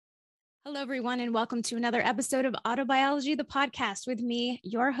Hello, everyone, and welcome to another episode of Autobiology, the podcast with me,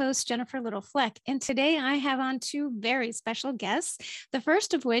 your host, Jennifer Fleck. And today I have on two very special guests, the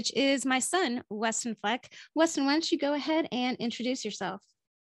first of which is my son, Weston Fleck. Weston, why don't you go ahead and introduce yourself?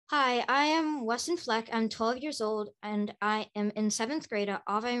 Hi, I am Weston Fleck. I'm 12 years old, and I am in 7th grade at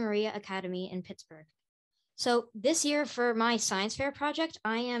Ave Maria Academy in Pittsburgh. So this year for my science fair project,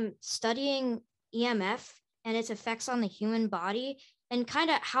 I am studying EMF and its effects on the human body and kind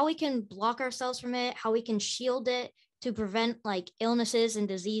of how we can block ourselves from it, how we can shield it to prevent like illnesses and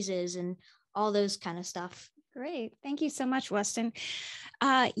diseases and all those kind of stuff. Great. Thank you so much, Weston.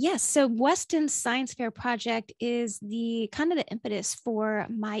 Yes, so Weston's Science Fair project is the kind of the impetus for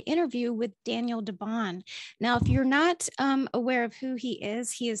my interview with Daniel DeBaun. Now, if you're not aware of who he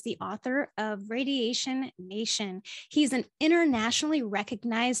is the author of Radiation Nation. He's an internationally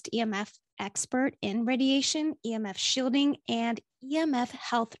recognized EMF expert in radiation, EMF shielding, and EMF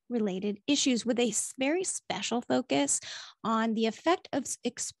health related issues with a very special focus on the effect of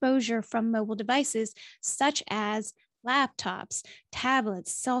exposure from mobile devices such as laptops,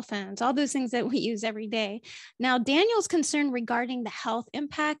 tablets, cell phones, all those things that we use every day. Now, Daniel's concern regarding the health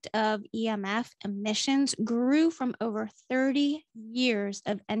impact of EMF emissions grew from over 30 years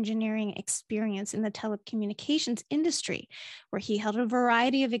of engineering experience in the telecommunications industry, where he held a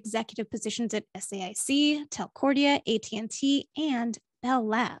variety of executive positions at SAIC, Telcordia, AT&T, and Bell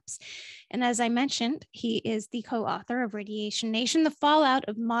Labs. And as I mentioned, he is the co-author of Radiation Nation, the Fallout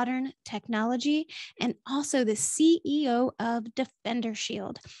of Modern Technology, and also the CEO of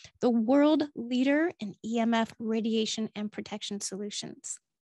DefenderShield, the world leader in EMF radiation and protection solutions.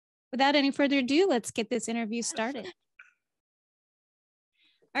 Without any further ado, let's get this interview started.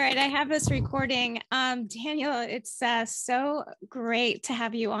 All right, I have this recording. Daniel, it's so great to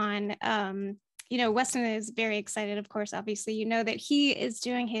have you on. Weston is very excited, of course, obviously, that he is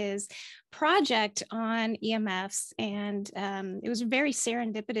doing his project on EMFs. And it was very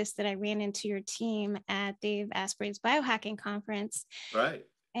serendipitous that I ran into your team at Dave Asprey's biohacking conference. Right.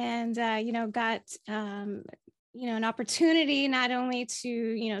 And, got, an opportunity not only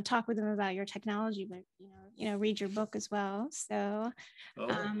to, talk with them about your technology, but, read your book as well. So,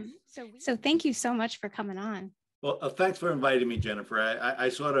 so thank you so much for coming on. Well, thanks for inviting me, Jennifer.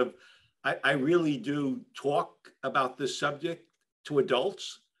 I really do talk about this subject to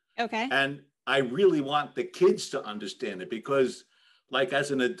adults. Okay. And I really want the kids to understand it because, like,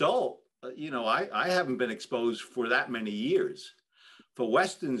 as an adult, I haven't been exposed for that many years. For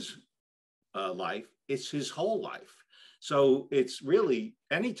Weston's life, it's his whole life. So it's really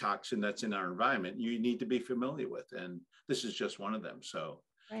any toxin that's in our environment you need to be familiar with. And this is just one of them. So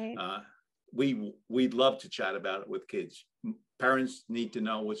right. We'd love to chat about it with kids. Parents need to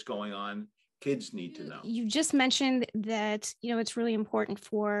know what's going on. Kids need to know. You just mentioned that, it's really important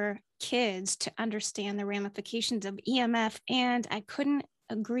for kids to understand the ramifications of EMF. And I couldn't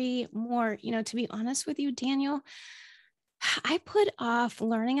agree more. To be honest with you, Daniel, I put off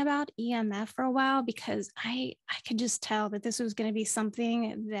learning about EMF for a while because I could just tell that this was going to be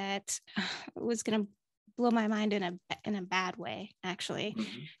something that was going to blow my mind in a bad way, actually.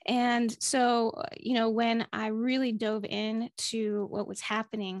 Mm-hmm. And so, when I really dove into what was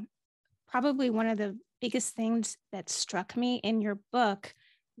happening, probably one of the biggest things that struck me in your book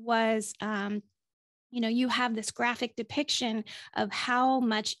was, you have this graphic depiction of how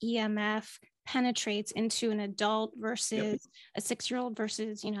much EMF penetrates into an adult versus a 6-year-old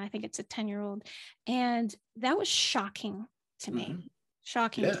versus, I think it's a 10-year-old. And that was shocking to me. Mm-hmm.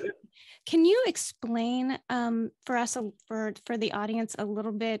 Shocking. Yeah. Can you explain for us, for the audience a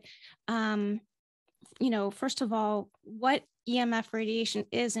little bit, first of all, what EMF radiation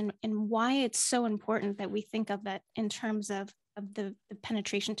is and why it's so important that we think of that in terms of the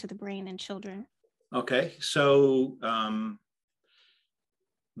penetration to the brain in children? Okay, so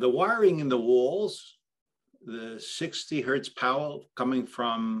the wiring in the walls, the 60 hertz power coming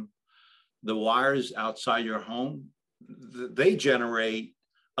from the wires outside your home, they generate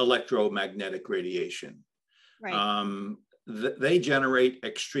electromagnetic radiation. Right. They generate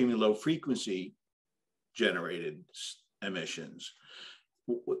extremely low frequency generated emissions.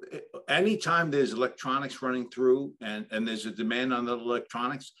 Anytime there's electronics running through and there's a demand on the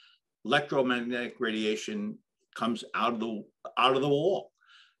electronics, electromagnetic radiation comes out of the wall.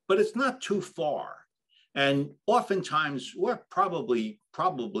 But it's not too far. And oftentimes we're probably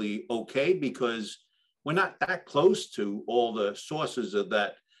okay because we're not that close to all the sources of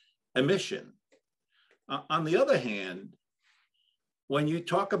that emission. On the other hand, when you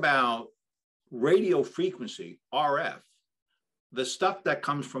talk about radio frequency, RF, the stuff that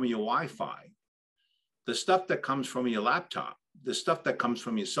comes from your Wi-Fi, the stuff that comes from your laptop, the stuff that comes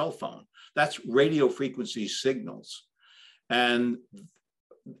from your cell phone. That's radio frequency signals. And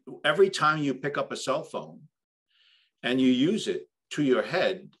every time you pick up a cell phone and you use it to your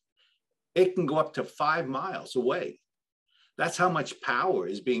head, it can go up to 5 miles away. That's how much power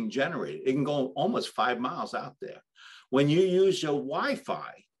is being generated. It can go almost 5 miles out there. When you use your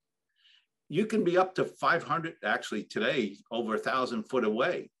Wi-Fi, you can be up to 500, actually today, over 1,000 foot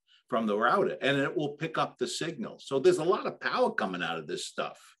away from the router, and it will pick up the signal. So there's a lot of power coming out of this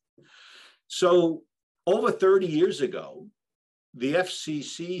stuff. So over 30 years ago, the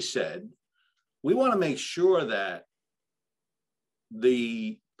FCC said, we want to make sure that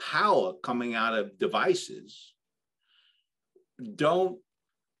the power coming out of devices don't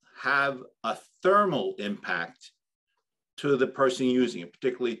have a thermal impact to the person using it,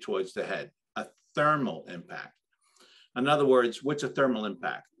 particularly towards the head, a thermal impact. In other words, what's a thermal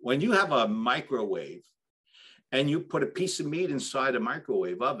impact? When you have a microwave and you put a piece of meat inside a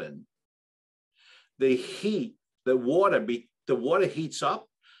microwave oven, the heat, the water heats up,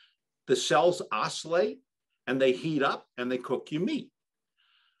 the cells oscillate, and they heat up and they cook your meat.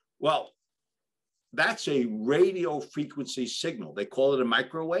 Well, that's a radio frequency signal. They call it a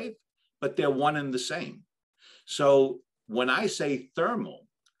microwave, but they're one and the same. So when I say thermal,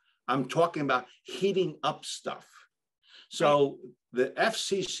 I'm talking about heating up stuff. So the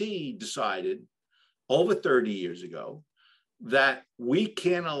FCC decided over 30 years ago that we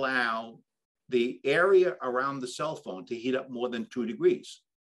can't allow the area around the cell phone to heat up more than 2 degrees.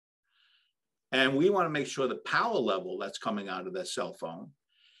 And we want to make sure the power level that's coming out of that cell phone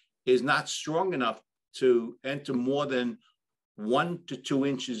is not strong enough to enter more than 1 to 2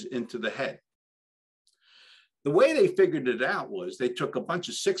 inches into the head. The way they figured it out was they took a bunch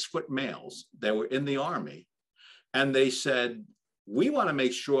of 6-foot males that were in the Army, and they said, we want to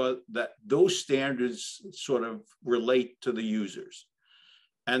make sure that those standards sort of relate to the users.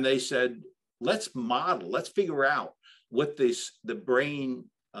 And they said, let's figure out what the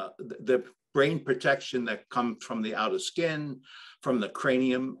brain protection that comes from the outer skin, from the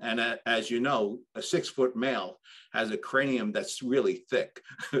cranium. And as you know, a 6-foot male has a cranium that's really thick,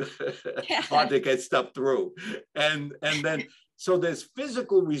 hard to get stuff through. And then, so there's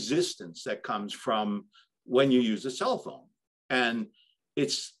physical resistance that comes from when you use a cell phone. And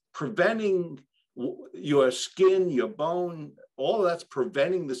it's preventing your skin, your bone, all of that's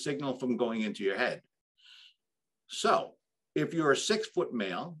preventing the signal from going into your head. So if you're a 6-foot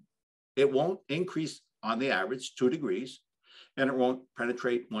male, it won't increase on the average 2 degrees, and it won't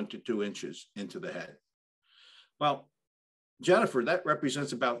penetrate 1 to 2 inches into the head. Well, Jennifer, that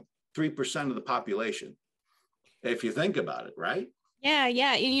represents about 3% of the population, if you think about it, right? Yeah.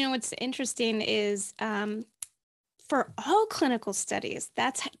 And you know, what's interesting is for all clinical studies,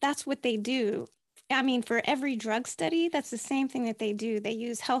 that's what they do. I mean, for every drug study, that's the same thing that they do. They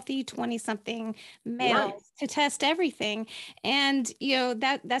use healthy 20-something males to test everything. And, you know,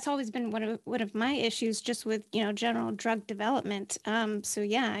 that's always been one of my issues just with, you know, general drug development. So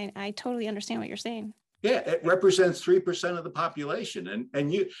yeah, I totally understand what you're saying. Yeah, it represents 3% of the population.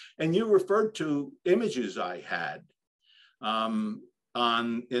 And you referred to images I had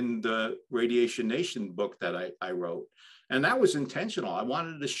in the Radiation Nation book that I wrote. And that was intentional. I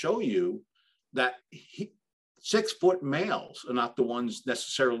wanted to show you that 6-foot males are not the ones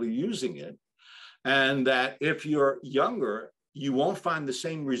necessarily using it. And that if you're younger, you won't find the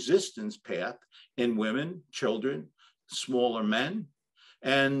same resistance path in women, children, smaller men.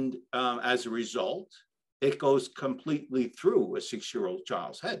 And as a result, it goes completely through a 6-year-old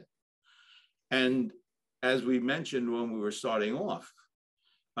child's head. And as we mentioned when we were starting off,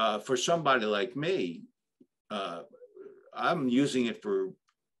 for somebody like me, I'm using it for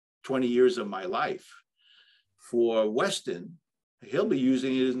 20 years of my life. For Weston, he'll be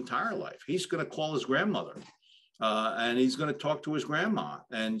using it his entire life. He's going to call his grandmother and he's going to talk to his grandma.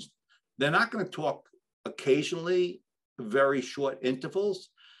 And they're not going to talk occasionally, very short intervals.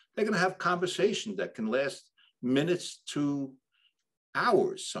 They're going to have conversations that can last minutes to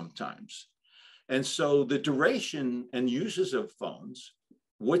hours sometimes. And so the duration and uses of phones,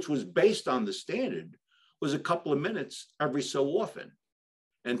 which was based on the standard, was a couple of minutes every so often.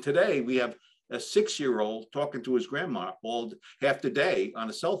 And today we have a 6-year-old talking to his grandma all half the day on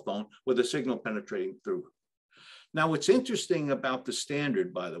a cell phone with a signal penetrating through. Now, what's interesting about the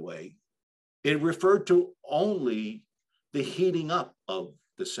standard, by the way, it referred to only the heating up of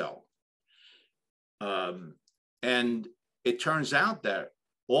the cell. And it turns out that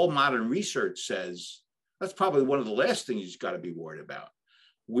all modern research says that's probably one of the last things you've got to be worried about.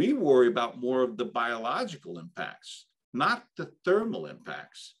 We worry about more of the biological impacts, not the thermal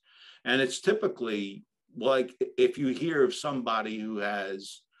impacts. And it's typically like if you hear of somebody who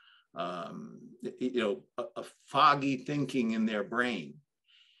has, a foggy thinking in their brain,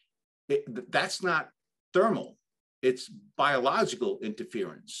 that's not thermal, it's biological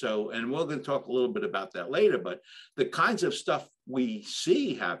interference. So, and we're going to talk a little bit about that later, but the kinds of stuff we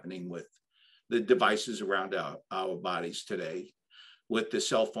see happening with the devices around our bodies today, with the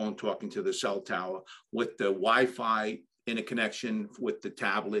cell phone talking to the cell tower, with the Wi-Fi interconnection with the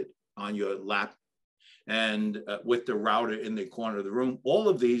tablet on your lap, and with the router in the corner of the room, all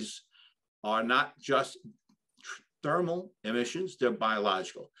of these are not just thermal emissions, they're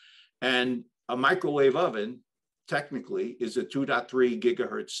biological. And a microwave oven technically is a 2.3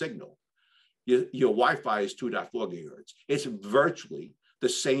 gigahertz signal. Your Wi-Fi is 2.4 gigahertz. It's virtually the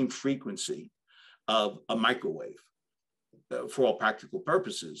same frequency of a microwave for all practical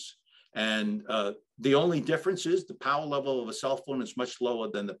purposes. And the only difference is the power level of a cell phone is much lower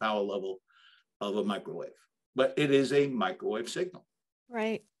than the power level of a microwave, but it is a microwave signal.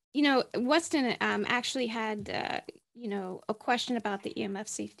 Right. Weston actually had, a question about the EMF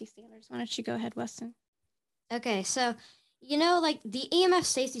safety standards. Why don't you go ahead, Weston? Okay, so, like the EMF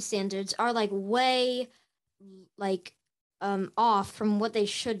safety standards are like way off from what they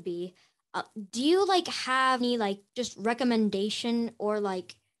should be. Do you have any just recommendation or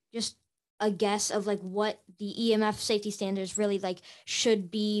just a guess of what the EMF safety standards really should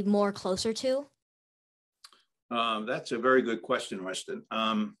be more closer to? That's a very good question, Weston.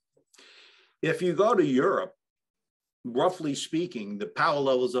 If you go to Europe, roughly speaking, the power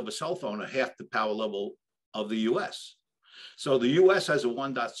levels of a cell phone are half the power level of the US. So the US has a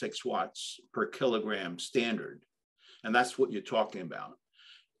 1.6 watts per kilogram standard, and that's what you're talking about.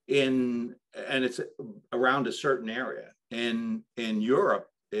 And it's around a certain area. In Europe,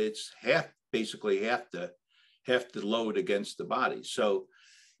 it's basically half the load against the body. So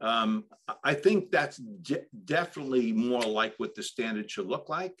I think that's definitely more like what the standard should look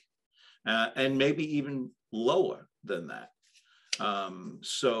like, and maybe even lower than that.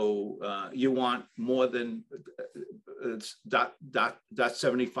 You want more than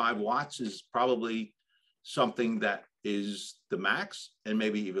 0.75 watts is probably something that is the max, and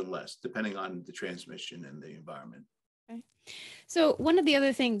maybe even less, depending on the transmission and the environment. Okay. So one of the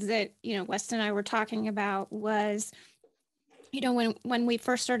other things that, Weston and I were talking about was, when we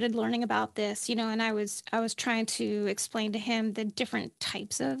first started learning about this, and I was trying to explain to him the different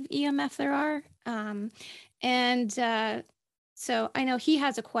types of EMF there are. So I know he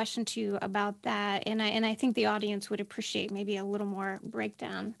has a question too about that. And I think the audience would appreciate maybe a little more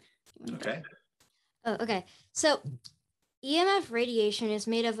breakdown. Okay. Oh, okay. So EMF radiation is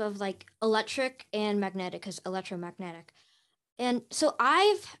made of electric and magnetic, because electromagnetic. And so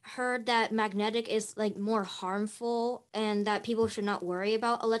I've heard that magnetic is more harmful and that people should not worry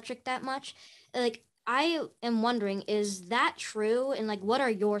about electric that much. I am wondering, is that true? And what are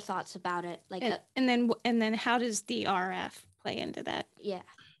your thoughts about it? And then how does the RF play into that? Yeah.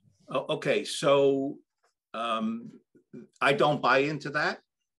 Okay, so I don't buy into that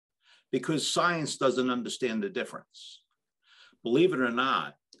because science doesn't understand the difference. Believe it or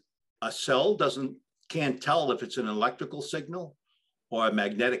not, a cell can't tell if it's an electrical signal or a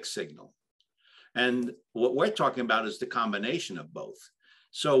magnetic signal. And what we're talking about is the combination of both.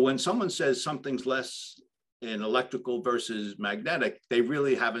 So when someone says something's less in electrical versus magnetic, they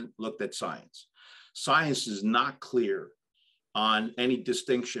really haven't looked at science. Science is not clear on any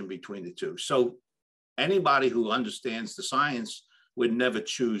distinction between the two. So anybody who understands the science would never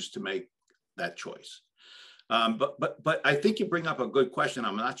choose to make that choice. But I think you bring up a good question.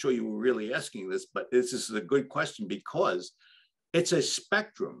 I'm not sure you were really asking this, but this is a good question because it's a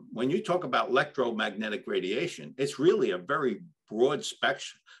spectrum. When you talk about electromagnetic radiation, it's really a very broad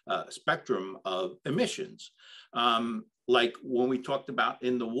spectrum of emissions. Like when we talked about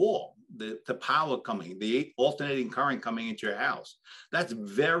in the wall, the power coming, the alternating current coming into your house, that's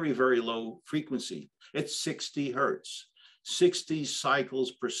very, very low frequency. It's 60 hertz, 60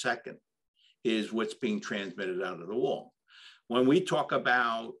 cycles per second is what's being transmitted out of the wall. When we talk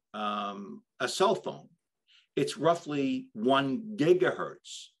about a cell phone, it's roughly 1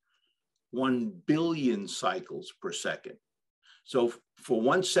 gigahertz, 1 billion cycles per second. So for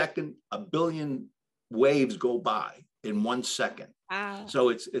 1 second, a billion waves go by in 1 second. Wow. So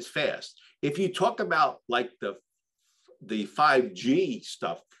it's fast. If you talk about the 5G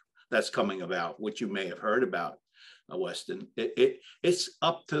stuff that's coming about, which you may have heard about, Weston, it's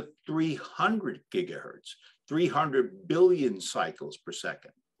up to 300 gigahertz, 300 billion cycles per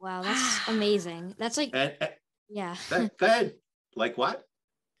second. Wow, that's amazing. That's yeah. Go ahead. Like what?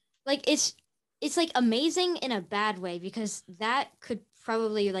 It's amazing in a bad way, because that could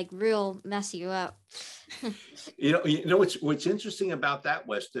probably like real mess you up. You know what's interesting about that,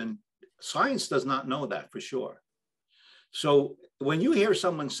 Weston? Science does not know that for sure. So when you hear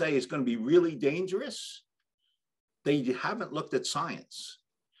someone say it's going to be really dangerous, they haven't looked at science.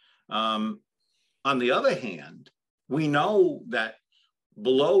 On the other hand, we know that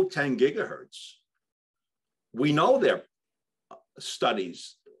below 10 gigahertz, we know there are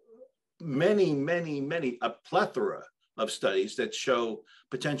studies, many, a plethora of studies that show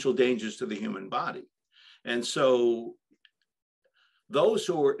potential dangers to the human body. And so those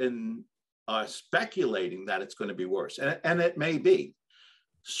who are speculating that it's going to be worse, and it may be.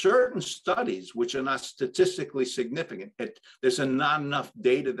 Certain studies, which are not statistically significant, there's not enough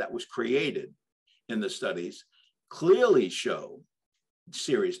data that was created in the studies, clearly show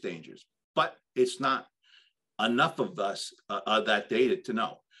serious dangers, but it's not enough of us, that data to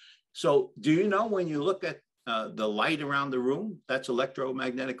know. So do you know when you look at the light around the room, that's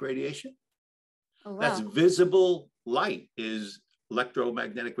electromagnetic radiation? Oh, wow. That's visible light is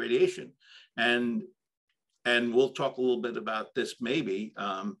electromagnetic radiation. And we'll talk a little bit about this maybe,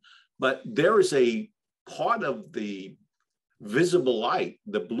 but there is a part of the visible light,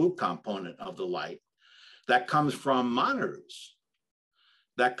 the blue component of the light, that comes from monitors,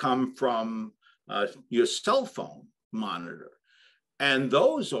 that come from your cell phone monitor. And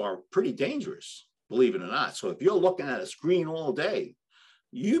those are pretty dangerous, believe it or not. So if you're looking at a screen all day,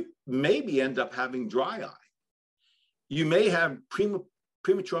 you maybe end up having dry eye. You may have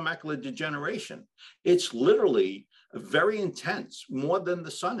premature macular degeneration. It's literally very intense, more than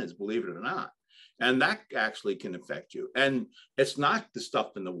the sun is, believe it or not. And that actually can affect you. And it's not the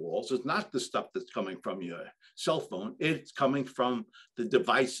stuff in the walls. It's not the stuff that's coming from your cell phone. It's coming from the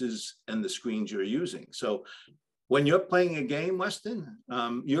devices and the screens you're using. So when you're playing a game, Weston,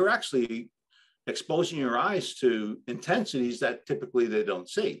 you're actually exposing your eyes to intensities that typically they don't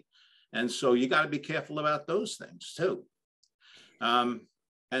see. And so you got to be careful about those things too.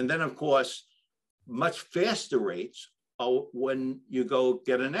 And then, of course, much faster rates are when you go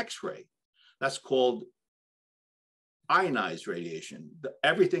get an X-ray. That's called ionized radiation.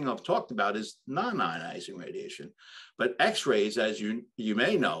 Everything I've talked about is non-ionizing radiation. But X-rays, as you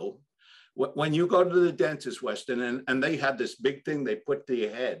may know, when you go to the dentist, Weston, and they have this big thing they put to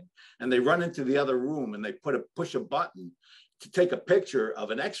your head, and they run into the other room and they push a button to take a picture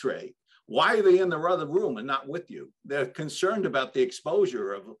of an X-ray. Why are they in the other room and not with you? They're concerned about the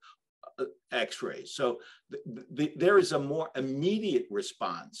exposure of X-rays. So there is a more immediate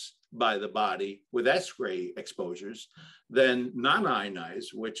response by the body with X-ray exposures than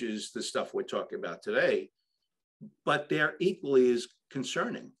non-ionized, which is the stuff we're talking about today. But they're equally as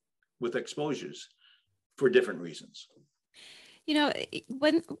concerning with exposures for different reasons. You know,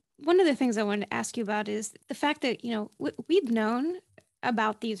 one of the things I wanted to ask you about is the fact that, you know, we've known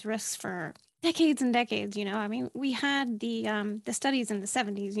about these risks for decades and decades. You know, I mean, we had the studies in the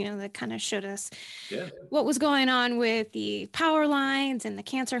 70s, you know, that kind of showed us what was going on with the power lines and the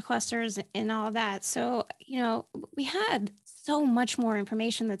cancer clusters and all that. So, you know, we had so much more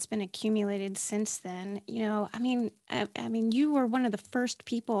information that's been accumulated since then. You know, I mean, you were one of the first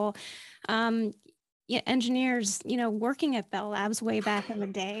people, engineers, you know, working at Bell Labs way back in the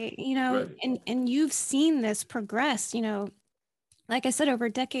day, you know, right. and you've seen this progress, you know, like I said, over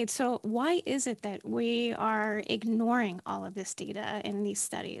decades. So why is it that we are ignoring all of this data in these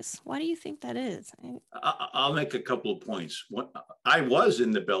studies? Why do you think that is? I'll make a couple of points. I was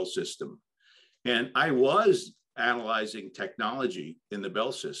in the Bell system, and I was analyzing technology in the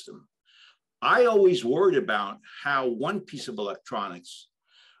Bell system. I always worried about how one piece of electronics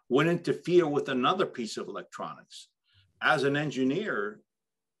would interfere with another piece of electronics. As an engineering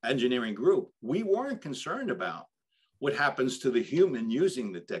group, we weren't concerned about what happens to the human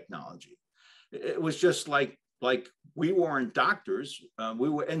using the technology. It was just like we weren't doctors, we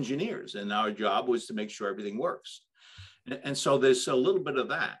were engineers, and our job was to make sure everything works. And so there's a little bit of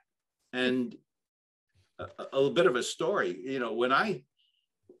that. And a little bit of a story, you know, when I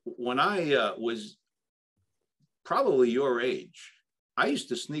was probably your age, I used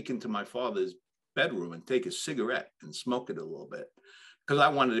to sneak into my father's bedroom and take a cigarette and smoke it a little bit because I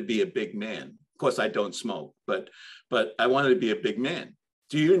wanted to be a big man. Of course, I don't smoke, but I wanted to be a big man.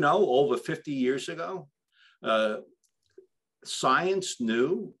 Do you know, over 50 years ago, science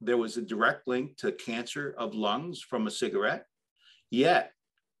knew there was a direct link to cancer of lungs from a cigarette? Yet,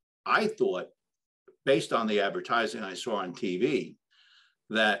 I thought, based on the advertising I saw on TV,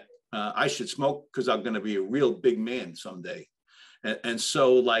 that I should smoke because I'm going to be a real big man someday. And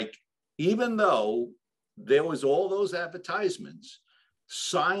so, like, even though there was all those advertisements,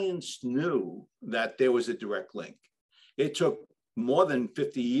 science knew that there was a direct link. It took more than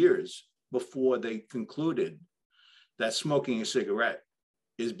 50 years before they concluded that smoking a cigarette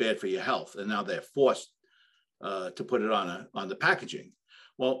is bad for your health. And now they're forced to put it on the packaging.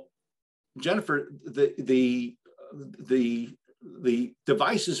 Well, Jennifer, the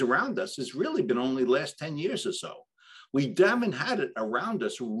devices around us has really been only the last 10 years or so. We haven't had it around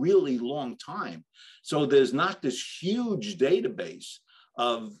us a really long time. So there's not this huge database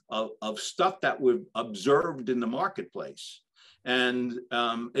of stuff that we've observed in the marketplace. And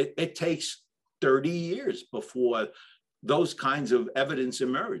it takes 30 years before those kinds of evidence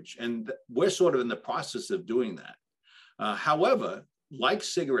emerge. And we're sort of in the process of doing that. However, like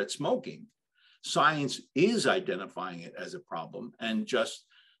cigarette smoking, science is identifying it as a problem, and just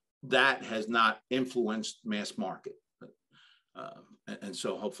that has not influenced mass market. And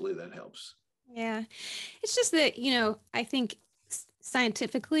so hopefully that helps. Yeah, it's just that, I think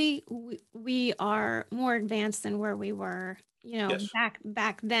scientifically we are more advanced than where we were, Yes.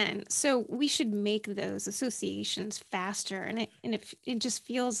 back then. So we should make those associations faster. And it just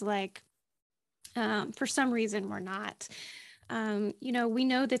feels like for some reason we're not. We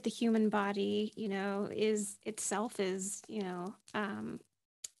know that the human body, is itself is,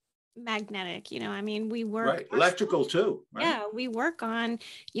 magnetic, we work Right. Electrical too, right? Yeah, we work on,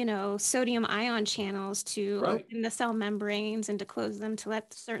 sodium ion channels to open the cell membranes and to close them to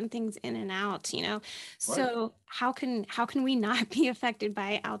let certain things in and out, So how can we not be affected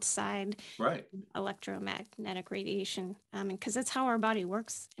by outside electromagnetic radiation? Because that's how our body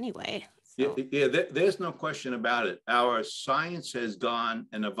works anyway. So. Yeah, there's no question about it. Our science has gone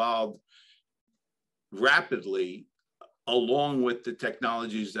and evolved rapidly along with the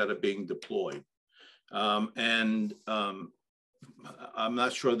technologies that are being deployed. I'm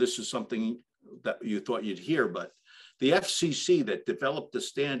not sure this is something that you thought you'd hear, but the FCC that developed the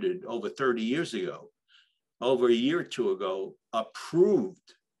standard over 30 years ago, over a year or two ago,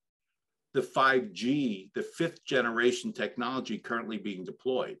 approved the 5G, the 5th generation technology currently being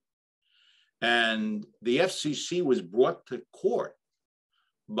deployed. And the FCC was brought to court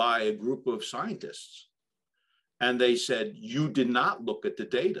by a group of scientists. And they said, you did not look at the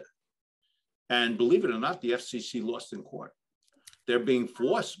data. And believe it or not, the FCC lost in court. They're being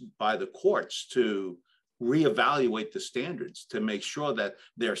forced by the courts to reevaluate the standards to make sure that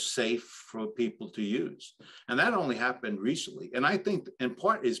they're safe for people to use. And that only happened recently. And I think in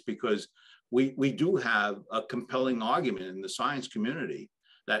part is because we do have a compelling argument in the science community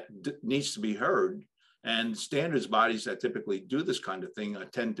that needs to be heard. And standards bodies that typically do this kind of thing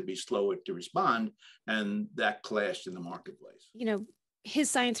tend to be slower to respond, and that clashed in the marketplace.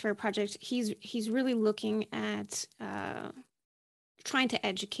 His science fair project, he's really looking at trying to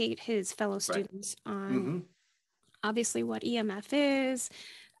educate his fellow students on obviously what EMF is,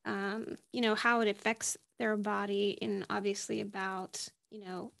 how it affects their body, and obviously about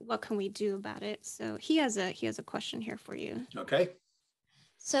what can we do about it. So he has a question here for you. Okay.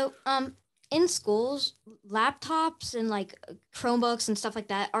 So in schools, laptops and like Chromebooks and stuff like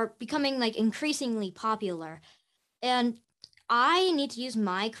that are becoming like increasingly popular. And I need to use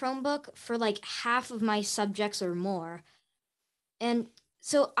my Chromebook for like half of my subjects or more. And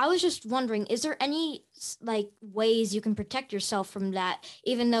so I was just wondering, is there any like ways you can protect yourself from that,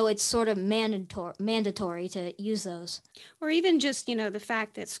 even though it's sort of mandatory to use those? Or even just, the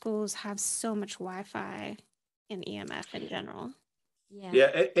fact that schools have so much Wi-Fi and EMF in general. Yeah,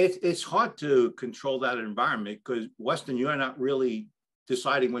 it's hard to control that environment because, Weston, you're not really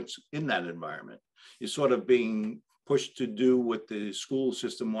deciding what's in that environment. You're sort of being pushed to do what the school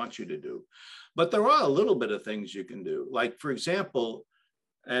system wants you to do. But there are a little bit of things you can do. Like, for example,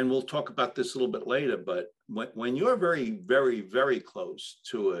 and we'll talk about this a little bit later, but when you're very, very, very close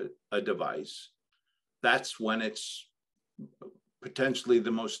to a device, that's when it's potentially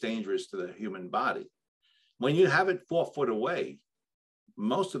the most dangerous to the human body. When you have it 4 foot away,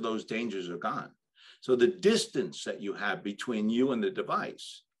 most of those dangers are gone. So the distance that you have between you and the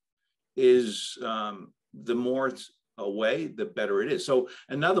device is the more it's away, the better it is. So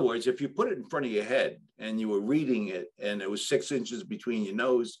in other words, if you put it in front of your head and you were reading it and it was 6 inches between your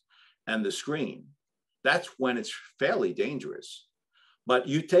nose and the screen, that's when it's fairly dangerous. But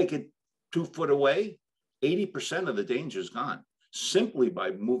you take it 2 foot away, 80% of the danger is gone simply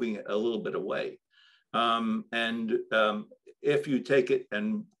by moving it a little bit away. If you take it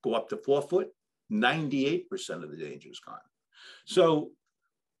and go up to 4 foot, 98% of the danger is gone. So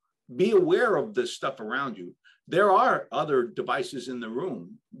be aware of the stuff around you. There are other devices in the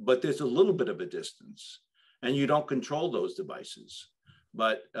room, but there's a little bit of a distance and you don't control those devices.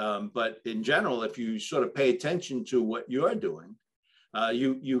 But in general, if you sort of pay attention to what you're doing,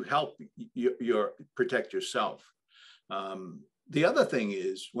 you help your protect yourself. The other thing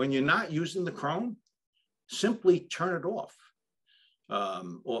is when you're not using the Chrome, simply turn it off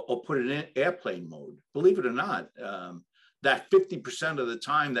or put it in airplane mode. Believe it or not, that 50% of the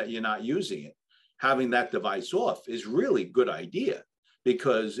time that you're not using it, having that device off is really a good idea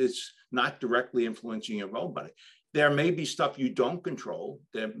because it's not directly influencing your own body. There may be stuff you don't control,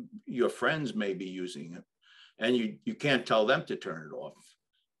 that your friends may be using it, and you can't tell them to turn it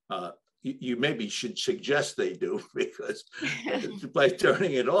off. You maybe should suggest they do, because by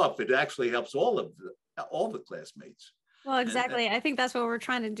turning it off, it actually helps all the classmates. Well, exactly. I think that's what we're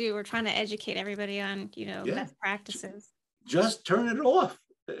trying to do. We're trying to educate everybody on, best practices. Just turn it off,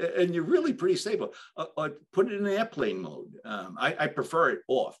 and you're really pretty stable. Put it in airplane mode. I prefer it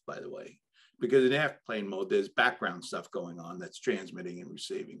off, by the way, because in airplane mode, there's background stuff going on that's transmitting and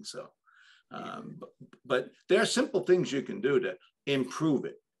receiving. So, but there are simple things you can do to improve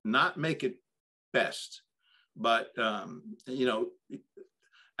it, not make it best. But,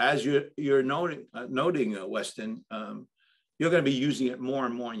 as you're noting, Weston, you're going to be using it more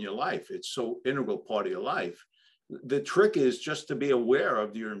and more in your life. It's so integral part of your life. The trick is just to be aware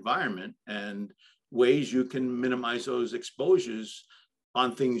of your environment and ways you can minimize those exposures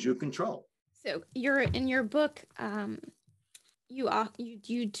on things you control. So in your book,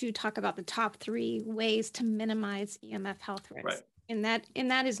 you do talk about the top 3 ways to minimize EMF health risks. Right. And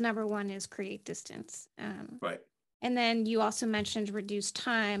that is number 1 is create distance. Right. And then you also mentioned reduce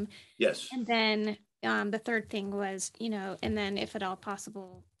time. Yes. And then the third thing was, and then if at all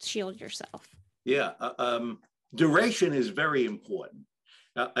possible, shield yourself. Yeah. Duration is very important.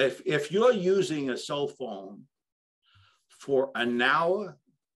 If you're using a cell phone for an hour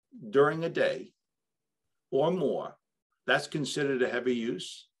during a day or more, that's considered a heavy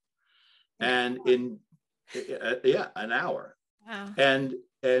use. And an hour. Wow. And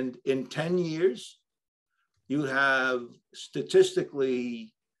in 10 years, you have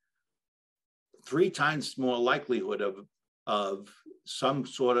statistically 3 times more likelihood of some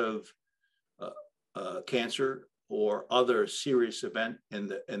sort of cancer or other serious event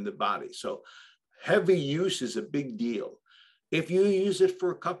in the body. So heavy use is a big deal. If you use it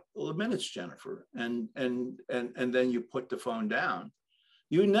for a couple of minutes, Jennifer, and then you put the phone down,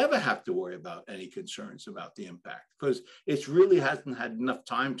 you never have to worry about any concerns about the impact, because it really hasn't had enough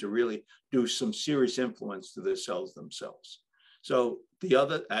time to really do some serious influence to the cells themselves. So the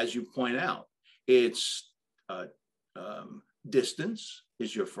other, as you point out, it's distance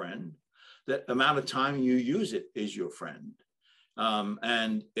is your friend. The amount of time you use it is your friend.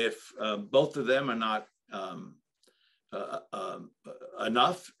 And if both of them are not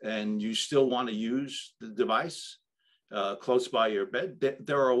enough and you still want to use the device close by your bed,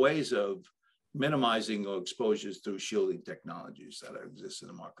 there are ways of minimizing exposures through shielding technologies that exist in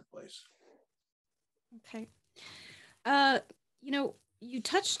the marketplace. Okay. You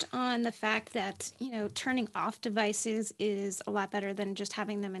touched on the fact that, turning off devices is a lot better than just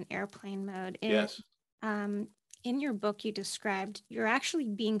having them in airplane mode. And, yes. In your book, you described you're actually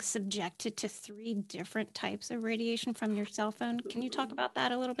being subjected to 3 different types of radiation from your cell phone. Can you talk about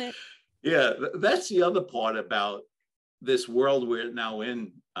that a little bit? Yeah, that's the other part about this world we're now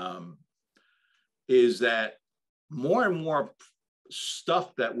in, is that more and more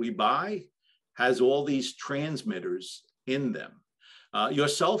stuff that we buy has all these transmitters in them. Your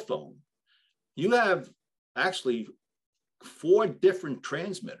cell phone, you have actually 4 different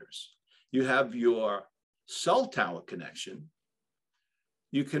transmitters. You have your cell tower connection.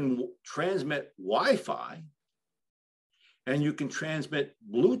 You can transmit Wi-Fi, and you can transmit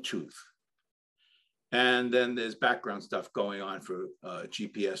Bluetooth. And then there's background stuff going on for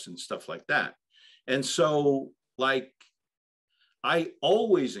GPS and stuff like that. And so, I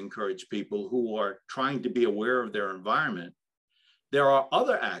always encourage people who are trying to be aware of their environment, there are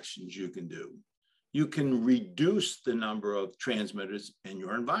other actions you can do. You can reduce the number of transmitters in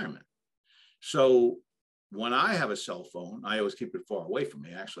your environment. So when I have a cell phone, I always keep it far away from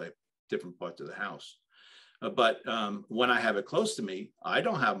me. Actually, I have different parts of the house. But when I have it close to me, I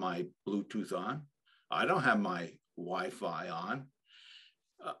don't have my Bluetooth on. I don't have my Wi-Fi on.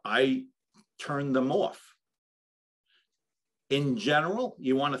 I turn them off. In general,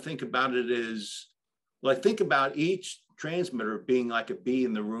 you want to think about it as, think about each transmitter being like a bee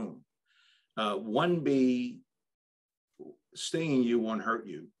in the room. One bee stinging you won't hurt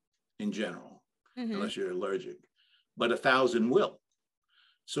you in general, unless you're allergic, but 1,000 will.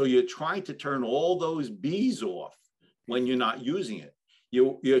 So you're trying to turn all those bees off when you're not using it.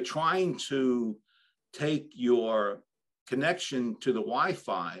 You're trying to take your connection to the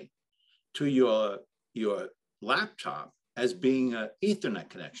Wi-Fi to your laptop as being an Ethernet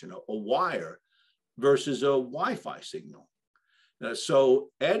connection, a wire, versus a Wi-Fi signal. So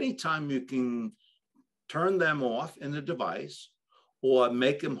anytime you can turn them off in the device or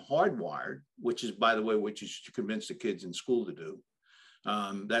make them hardwired, which is, by the way, what you should convince the kids in school to do.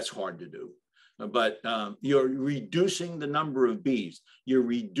 That's hard to do. But you're reducing the number of bees. You're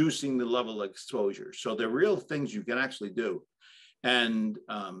reducing the level of exposure. So they're real things you can actually do. And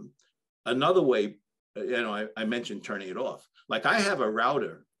another way, I mentioned turning it off. Like I have a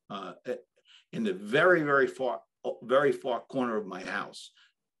router in the very, very far corner of my house,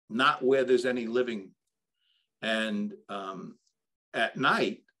 not where there's any living. And at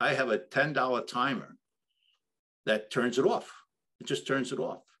night, I have a $10 timer that turns it off. It just turns it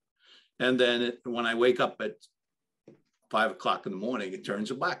off. And then when I wake up at 5 o'clock in the morning, it turns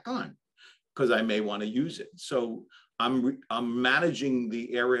it back on because I may want to use it. So I'm managing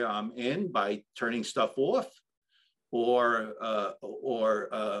the area I'm in by turning stuff off or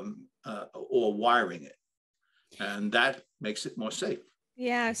wiring it. And that makes it more safe.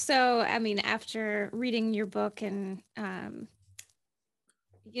 Yeah. So, I mean, after reading your book and,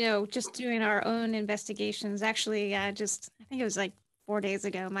 just doing our own investigations, actually, I think it was like 4 days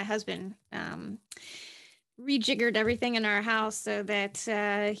ago, my husband rejiggered everything in our house so that,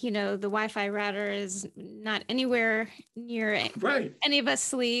 the Wi-Fi router is not anywhere near any of us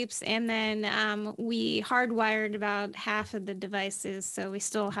sleeps. And then we hardwired about half of the devices. So we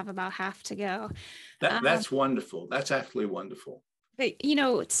still have about half to go. That's wonderful. That's actually wonderful. But,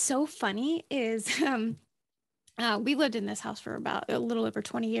 what's so funny is we lived in this house for about a little over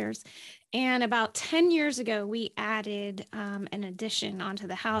 20 years. And about 10 years ago, we added an addition onto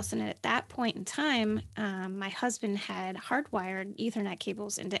the house. And at that point in time, my husband had hardwired Ethernet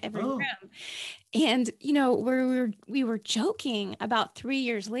cables into every room. And, we were joking about 3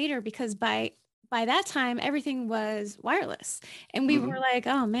 years later, because by that time, everything was wireless. And we were like,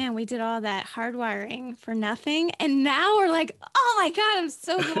 oh man, we did all that hardwiring for nothing. And now we're like, oh my God, I'm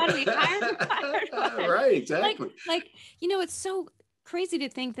so glad we hardwired. Right, exactly. It's so crazy to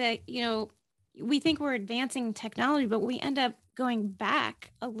think that, we think we're advancing technology, but we end up going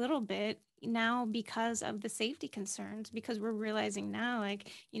back a little bit now because of the safety concerns, because we're realizing now,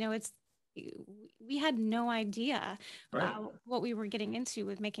 we had no idea what we were getting into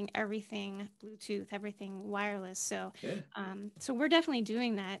with making everything Bluetooth, everything wireless. So, so we're definitely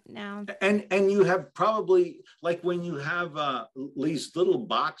doing that now. And you have probably, like when you have these little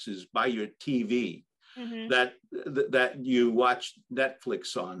boxes by your TV that you watch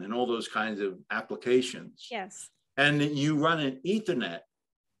Netflix on and all those kinds of applications. Yes. And you run an Ethernet,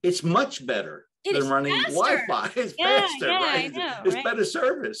 it's much better than running Wi-Fi. It's faster, right? I know, it's better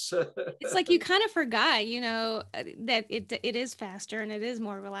service. It's like you kind of forgot, that it is faster and it is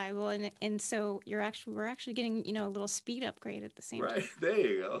more reliable, and so we're actually getting a little speed upgrade at the same time. Right, there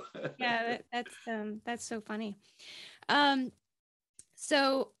you go. Yeah, that's so funny.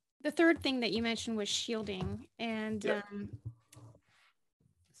 So the third thing that you mentioned was shielding, and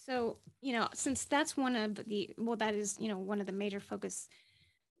so since that's one of the major focus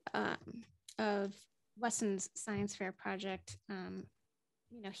of Weston's science fair project,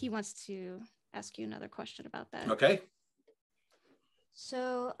 he wants to ask you another question about that. Okay.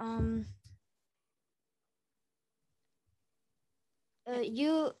 So,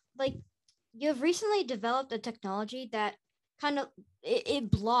 you have recently developed a technology that kind of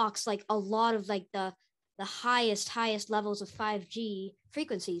it blocks like a lot of like the highest levels of 5G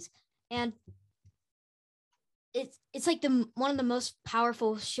frequencies, and it's like one of the most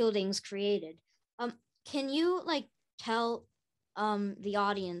powerful shieldings created. Can you tell the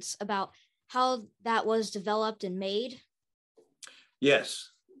audience about how that was developed and made? Yes,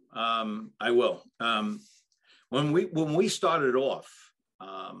 I will. When we started off,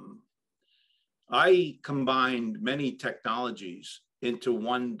 I combined many technologies into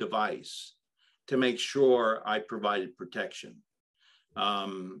one device to make sure I provided protection.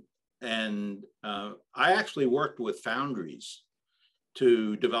 And I actually worked with foundries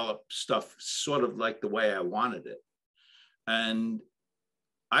to develop stuff sort of like the way I wanted it. And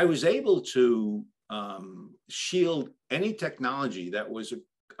I was able to shield any technology that was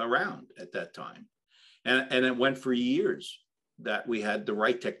around at that time. And it went for years that we had the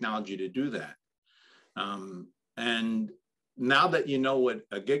right technology to do that. And now that you know what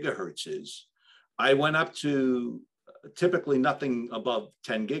a gigahertz is, I went up to typically nothing above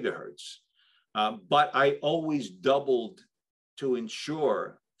 10 gigahertz. But I always doubled to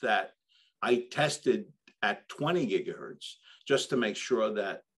ensure that I tested at 20 gigahertz just to make sure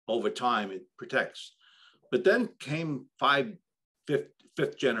that over time it protects. But then came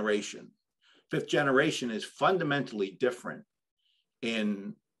fifth generation. Fifth generation is fundamentally different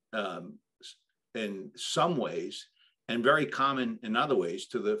in some ways and very common in other ways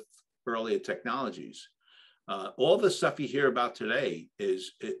to the earlier technologies. All the stuff you hear about today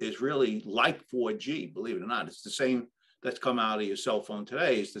is really like 4G, believe it or not. It's the same that's come out of your cell phone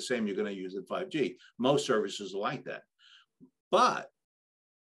today. It's the same you're going to use in 5G. Most services are like that. But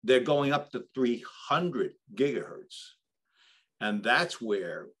they're going up to 300 gigahertz. And that's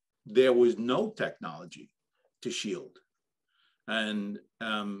where there was no technology to shield. And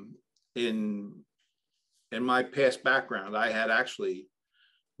in my past background, I had actually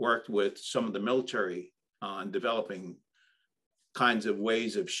worked with some of the military on developing kinds of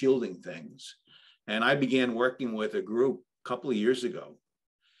ways of shielding things. And I began working with a group a couple of years ago.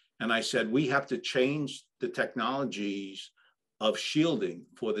 And I said, we have to change the technologies of shielding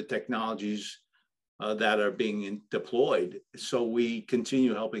for the technologies that are being deployed. So we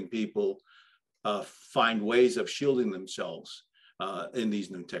continue helping people find ways of shielding themselves in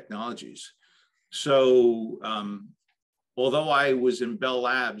these new technologies. So although I was in Bell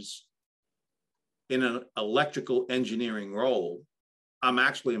Labs in an electrical engineering role, I'm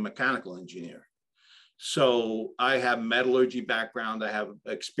actually a mechanical engineer. So I have metallurgy background, I have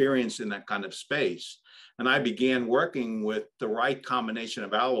experience in that kind of space. And I began working with the right combination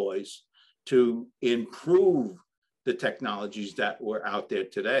of alloys to improve the technologies that were out there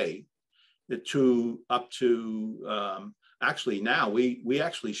today actually now we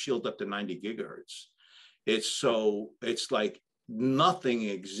actually shield up to 90 gigahertz. It's like nothing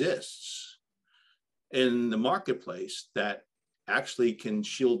exists in the marketplace that actually can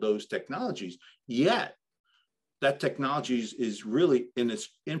shield those technologies. Yet that technology is really in its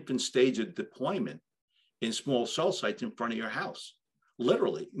infant stage of deployment in small cell sites in front of your house.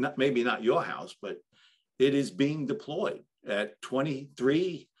 Literally, maybe not your house, but it is being deployed at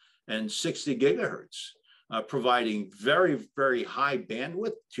 23 and 60 gigahertz, providing very, very high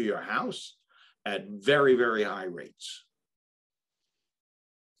bandwidth to your house at very, very high rates.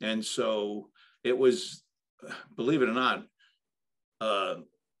 And so it was, believe it or not,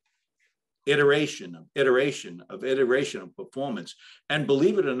 iteration of performance. And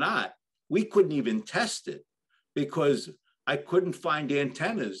believe it or not, we couldn't even test it because I couldn't find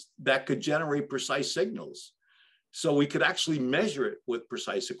antennas that could generate precise signals. So we could actually measure it with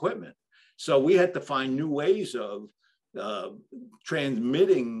precise equipment. So we had to find new ways of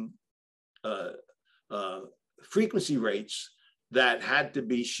transmitting frequency rates that had to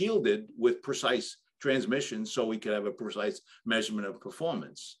be shielded with precise transmission so we could have a precise measurement of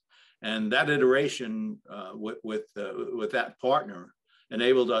performance. And that iteration with that partner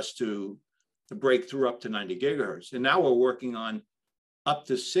enabled us to break through up to 90 gigahertz. And now we're working on up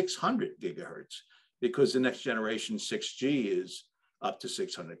to 600 gigahertz because the next generation 6G is up to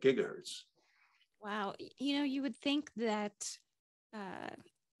 600 gigahertz. Wow. You know, you would think that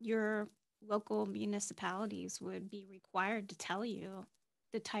your local municipalities would be required to tell you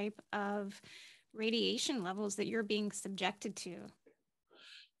the type of radiation levels that you're being subjected to.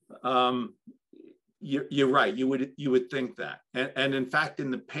 You're right. You would think that. And in fact,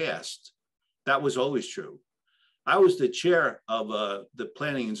 in the past, that was always true. I was the chair of the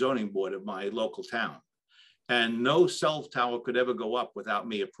planning and zoning board of my local town, and no cell tower could ever go up without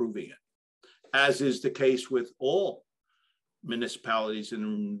me approving it, as is the case with all municipalities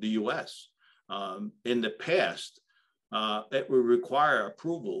in the US. In the past, it would require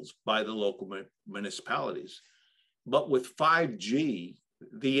approvals by the local municipalities. But with 5G,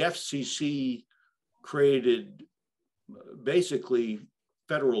 the FCC created basically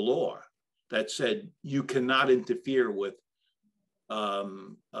federal law that said you cannot interfere with a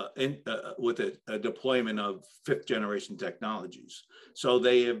deployment of fifth generation technologies. So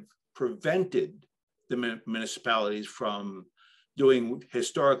they have prevented the municipalities from doing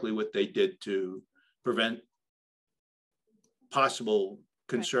historically what they did to prevent possible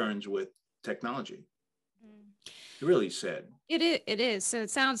concerns with technology. Really sad. It is. So it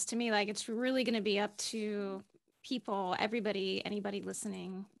sounds to me like it's really going to be up to people, anybody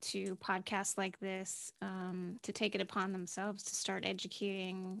listening to podcasts like this, to take it upon themselves to start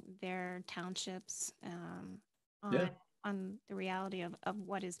educating their townships on the reality of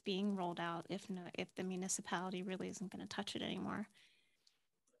what is being rolled out if the municipality really isn't going to touch it anymore.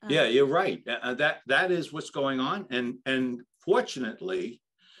 Yeah, you're right. That is what's going on. And fortunately,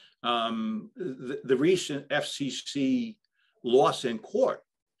 the recent FCC loss in court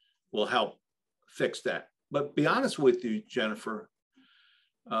will help fix that. But be honest with you, Jennifer,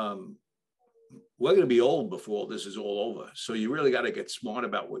 we're going to be old before this is all over. So you really got to get smart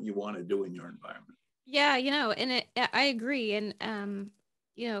about what you want to do in your environment. Yeah, and I agree. And,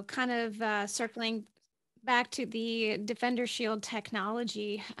 kind of circling back to the DefenderShield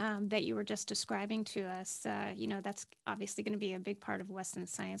technology that you were just describing to us, that's obviously going to be a big part of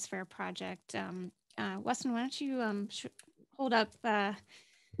Weston's Science Fair project. Weston, why don't you hold up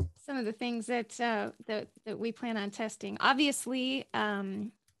some of the things that we plan on testing? Obviously,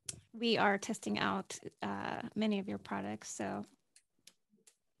 we are testing out many of your products. So,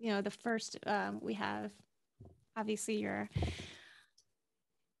 the first we have obviously your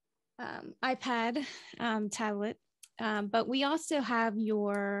iPad, tablet, but we also have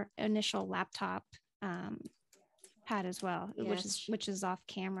your initial laptop pad as well, Yes. which is off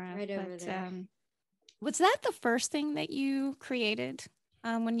camera. Right over there. Was that the first thing that you created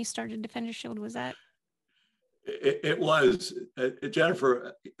when you started DefenderShield? Was that? It was,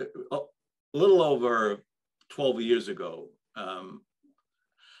 Jennifer, a little over 12 years ago.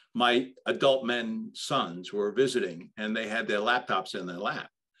 My adult men sons were visiting, and they had their laptops in their lap.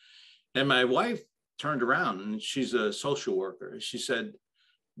 And my wife turned around, and she's a social worker. She said,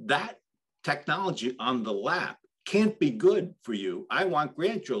 that technology on the lap can't be good for you. I want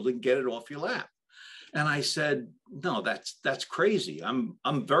grandchildren, get it off your lap. And I said, no, that's crazy. I'm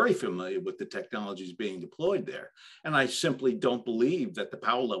very familiar with the technologies being deployed there. And I simply don't believe that the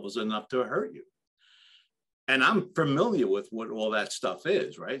power levels are enough to hurt you. And I'm familiar with what all that stuff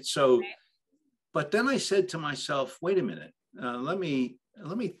is, right? So, but then I said to myself, wait a minute, let me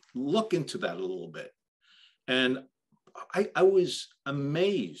look into that a little bit. And I was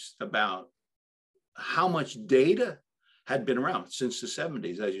amazed about how much data had been around since the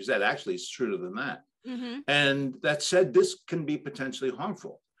 70s. As you said, actually it's truer than that. Mm-hmm. And that said, this can be potentially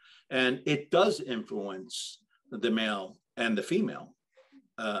harmful. And it does influence the male and the female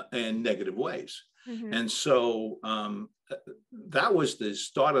in negative ways. Mm-hmm. And so that was the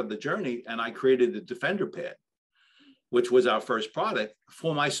start of the journey. And I created the Defender Pad, which was our first product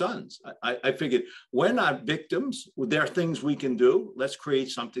for my sons. I figured, we're not victims. There are things we can do. Let's create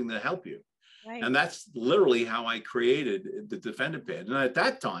something to help you. Right. And that's literally how I created the Defender Pad. And at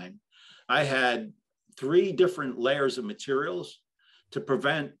that time, I had 3 different layers of materials to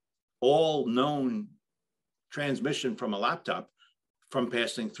prevent all known transmission from a laptop from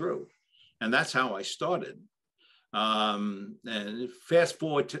passing through. And that's how I started. And fast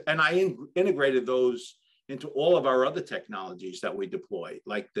forward to, and I integrated those into all of our other technologies that we deploy,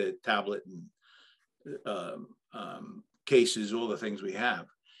 like the tablet and cases, all the things we have.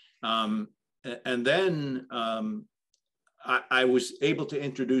 And then I was able to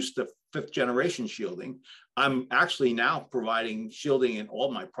introduce the 5th generation shielding. I'm actually now providing shielding in all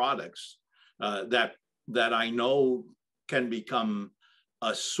my products that I know can become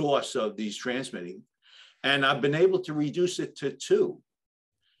a source of these transmitting. And I've been able to reduce it to 2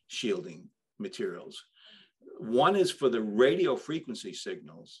 shielding materials. One is for the radio frequency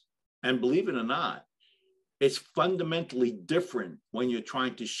signals. And believe it or not, it's fundamentally different when you're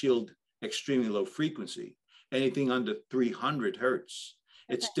trying to shield extremely low frequency, anything under 300 hertz.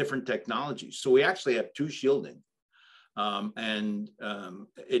 It's different technologies. So we actually have 2 shielding.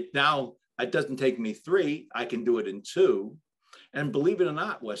 It doesn't take me 3, I can do it in 2. And believe it or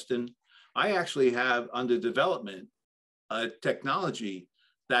not, Weston, I actually have under development a technology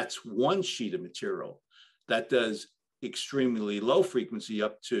that's 1 sheet of material that does extremely low frequency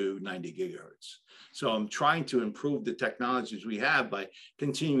up to 90 gigahertz. So I'm trying to improve the technologies we have by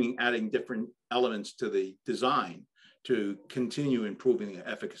continuing adding different elements to the design to continue improving the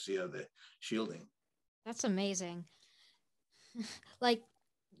efficacy of the shielding. That's amazing. Like,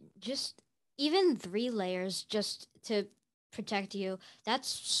 just even 3 layers just to protect you, that's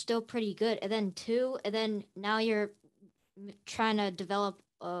still pretty good. And then 2, and then now you're trying to develop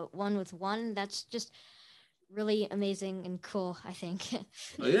 1 with 1. That's just really amazing and cool, I think.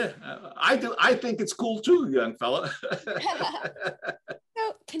 Oh, yeah, I think it's cool too, young fella.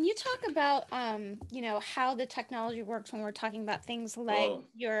 So can you talk about how the technology works when we're talking about things like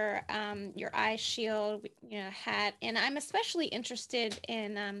your eye shield, hat? And I'm especially interested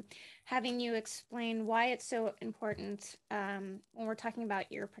in having you explain why it's so important when we're talking about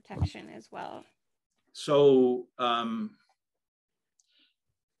ear protection as well. So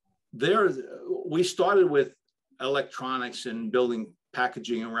we started with electronics and building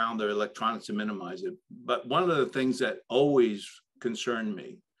packaging around the electronics to minimize it. But one of the things that always concerned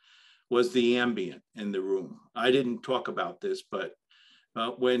me was the ambient in the room. I didn't talk about this, but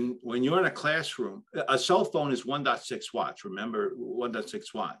when you're in a classroom, a cell phone is 1.6 watts. Remember,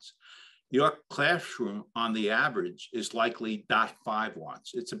 1.6 watts. Your classroom on the average is likely 0.5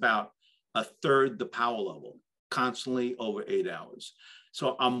 watts. It's about 1/3 the power level, constantly over 8 hours.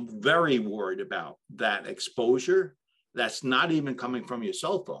 So I'm very worried about that exposure. That's not even coming from your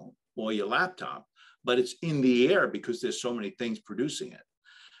cell phone or your laptop, but it's in the air because there's so many things producing it.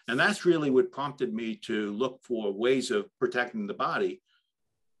 And that's really what prompted me to look for ways of protecting the body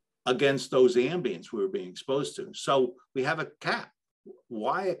against those ambience we were being exposed to. So we have a cap.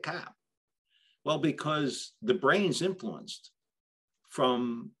 Why a cap? Well, because the brain's influenced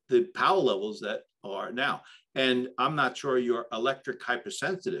from the power levels that are now. And I'm not sure you're electric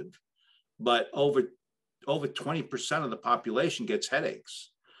hypersensitive, but over 20% of the population gets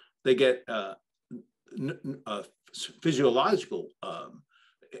headaches. They get physiological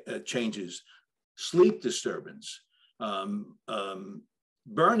changes, sleep disturbance,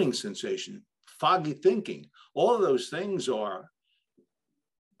 burning sensation, foggy thinking. All of those things are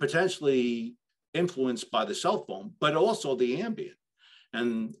potentially influenced by the cell phone, but also the ambient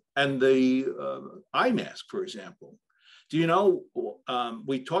and the eye mask, for example. Do you know,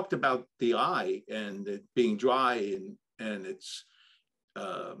 we talked about the eye and it being dry and it's,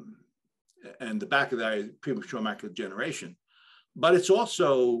 and the back of the eye, premature macular degeneration, but it's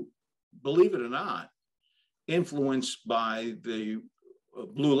also, believe it or not, influenced by the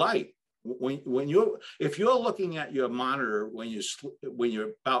blue light. If you're looking at your monitor when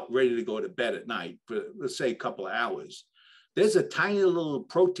you're about ready to go to bed at night for, let's say, a couple of hours, there's a tiny little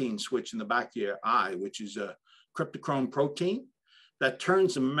protein switch in the back of your eye, which is a cryptochrome protein that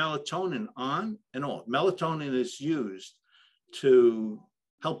turns the melatonin on and off. Melatonin is used to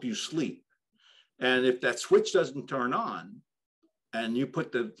help you sleep. And if that switch doesn't turn on and you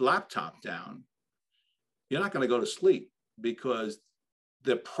put the laptop down, you're not going to go to sleep, because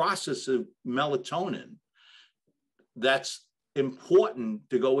the process of melatonin that's important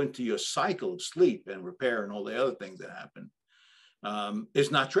to go into your cycle of sleep and repair and all the other things that happen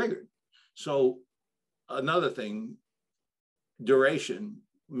is not triggered. So another thing, duration,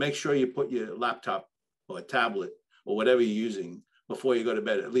 make sure you put your laptop or a tablet or whatever you're using before you go to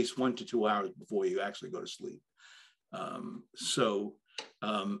bed, at least 1 to 2 hours before you actually go to sleep.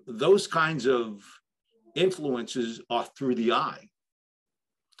 Those kinds of influences are through the eye.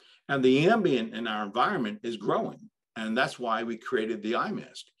 And the ambient in our environment is growing. And that's why we created the eye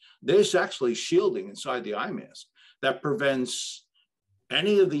mask. There's actually shielding inside the eye mask that prevents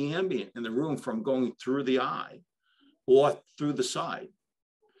any of the ambient in the room from going through the eye or through the side.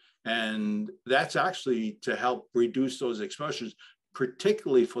 And that's actually to help reduce those exposures,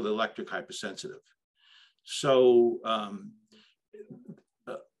 particularly for the electric hypersensitive. So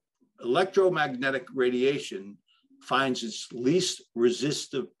electromagnetic radiation finds its least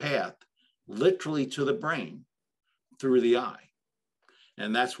resistive path literally to the brain through the eye.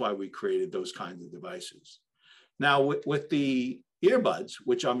 And that's why we created those kinds of devices. Now, with the earbuds,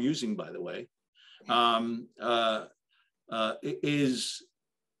 which I'm using, by the way, the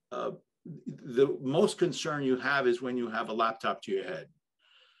most concern you have is when you have a laptop to your head.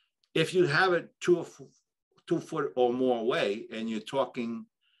 If you have it 2 foot or more away and you're talking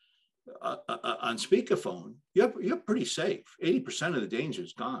on speakerphone, you're pretty safe. 80% of the danger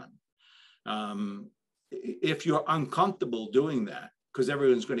is gone. If you're uncomfortable doing that, because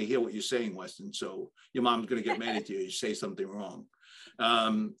everyone's going to hear what you're saying, Weston, so your mom's going to get mad at you if you say something wrong.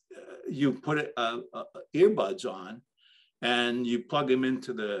 You put earbuds on and you plug them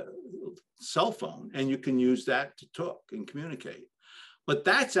into the cell phone and you can use that to talk and communicate. But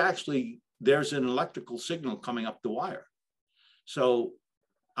that's actually, there's an electrical signal coming up the wire. So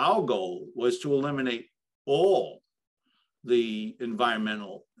our goal was to eliminate all the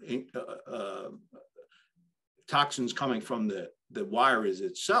environmental toxins coming from the wire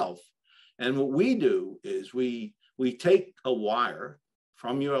itself. And what we do is we take a wire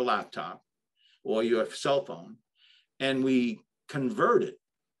from your laptop or your cell phone and we convert it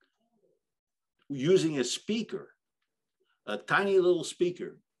using a speaker, a tiny little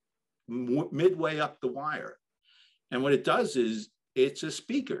speaker midway up the wire. And what it does is it's a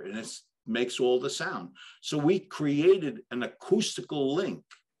speaker and it makes all the sound. So we created an acoustical link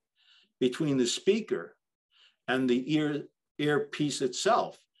between the speaker and the earpiece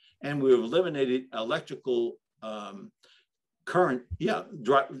itself. And we've eliminated electrical current,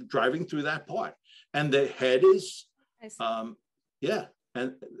 driving through that part. And the head is, and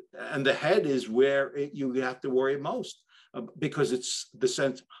the head is where you have to worry most because it's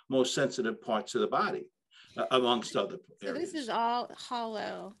the most sensitive parts of the body, amongst other areas. So this is all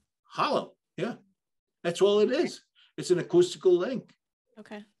hollow. Hollow, yeah. That's all it is. It's an acoustical link.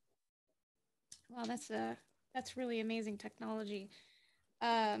 Okay. Well, that's really amazing technology.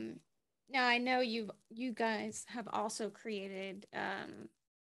 Now I know you guys have also created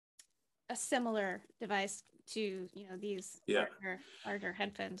a similar device to these larger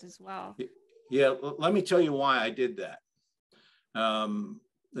headphones as well. Yeah, let me tell you why I did that.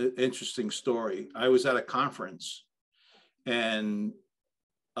 interesting story. I was at a conference, and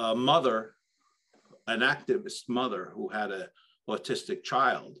a mother, an activist mother who had an autistic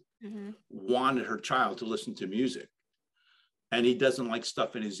child, wanted her child to listen to music, and he doesn't like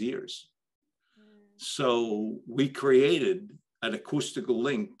stuff in his ears. So we created an acoustical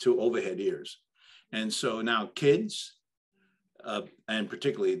link to overhead ears. And so now kids, and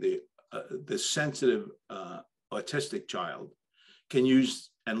particularly the sensitive autistic child, can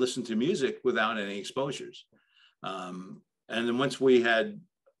use and listen to music without any exposures. And then once we had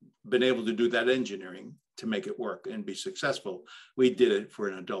been able to do that engineering to make it work and be successful, we did it for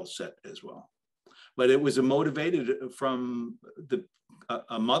an adult set as well. But it was motivated from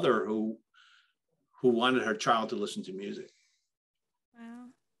a mother who wanted her child to listen to music. Wow,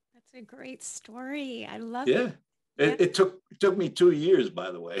 that's a great story. I love it. Yeah. It took me 2 years,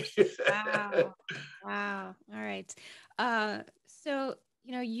 by the way. Wow. Wow. All right. So,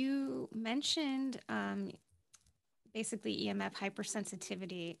 you mentioned basically EMF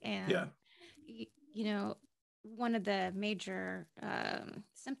hypersensitivity, and, one of the major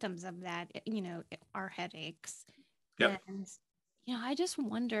symptoms of that, are headaches. Yep. And, I just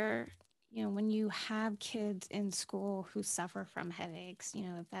wonder, when you have kids in school who suffer from headaches,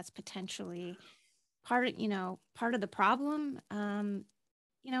 if that's potentially part of the problem, and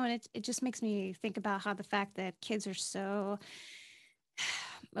it just makes me think about how the fact that kids are so,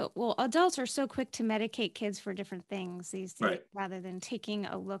 well, adults are so quick to medicate kids for different things these days, right, rather than taking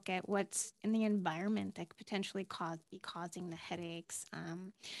a look at what's in the environment that could potentially be causing the headaches.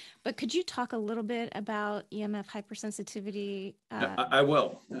 But could you talk a little bit about EMF hypersensitivity? I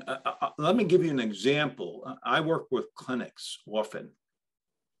will. Let me give you an example. I work with clinics often,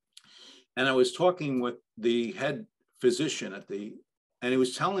 and I was talking with the head physician and he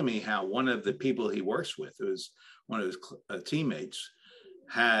was telling me how one of the people he works with, who was one of his teammates,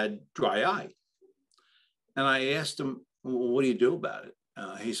 had dry eye. And I asked him, well, what do you do about it?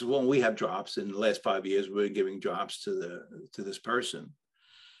 He said, well, we have drops. In the last 5 years, we're giving drops to this person.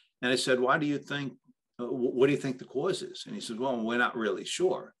 And I said, what do you think the cause is? And he said, well, we're not really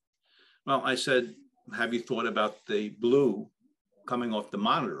sure. Well, I said, have you thought about the blue coming off the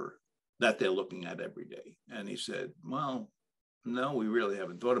monitor that they're looking at every day? And he said, well, no, we really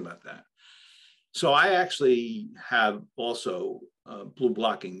haven't thought about that. So I actually have also blue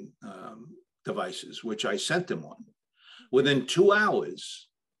blocking devices, which I sent him one. Within 2 hours,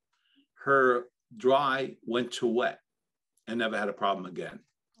 her dry went to wet and never had a problem again.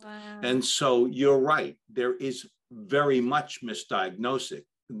 Wow. And so you're right. There is very much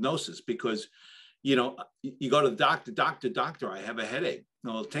misdiagnosis because, you go to the doctor, I have a headache.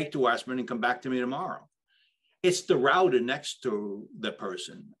 No, take 2 aspirin and come back to me tomorrow. It's the router next to the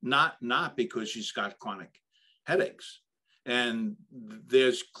person, not because she's got chronic headaches. And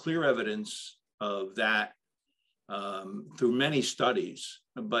there's clear evidence of that through many studies,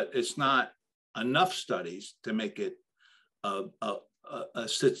 but it's not enough studies to make it a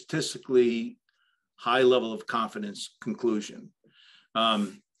statistically high level of confidence conclusion.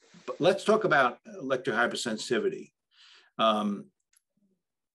 But let's talk about electrohypersensitivity.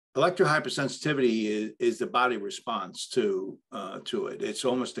 Electrohypersensitivity is the body response to it. It's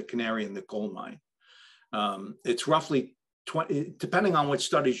almost a canary in the coal mine. It's roughly 20, depending on what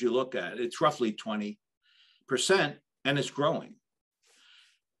studies you look at, it's roughly 20%, and it's growing.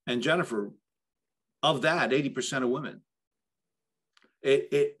 And Jennifer, of that, 80% of women.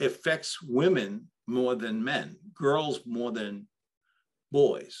 It affects women more than men, girls more than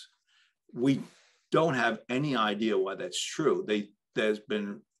boys. We don't have any idea why that's true. There's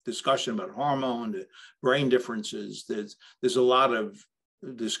been discussion about hormone, brain differences. There's a lot of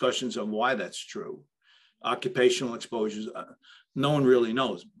discussions on why that's true. Occupational exposures, no one really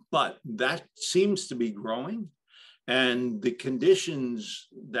knows, but that seems to be growing. And the conditions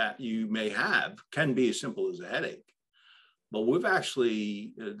that you may have can be as simple as a headache. But we've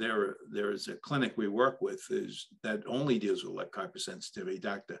actually, there is a clinic we work with that only deals with hypersensitivity,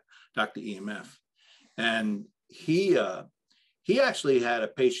 Dr. EMF. And he actually had a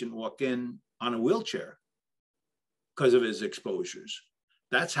patient walk in on a wheelchair because of his exposures.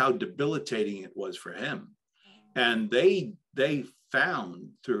 That's how debilitating it was for him. And they found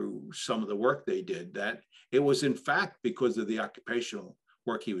through some of the work they did that it was in fact because of the occupational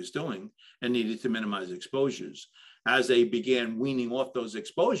work he was doing and needed to minimize exposures. As they began weaning off those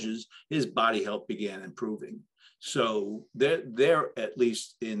exposures, his body health began improving. So there, at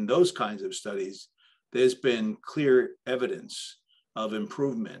least in those kinds of studies, there's been clear evidence of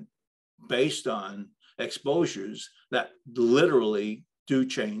improvement based on exposures that literally do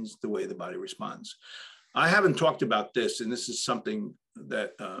change the way the body responds. I haven't talked about this, and this is something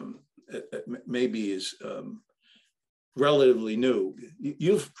that maybe is relatively new.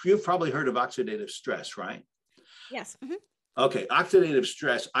 You've probably heard of oxidative stress, right? Yes. Mm-hmm. Okay, oxidative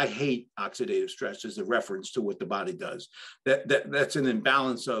stress. I hate oxidative stress as a reference to what the body does. That's an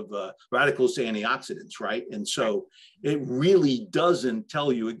imbalance of radicals to antioxidants, right? And so it really doesn't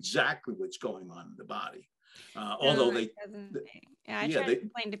tell you exactly what's going on in the body. Although they, I try to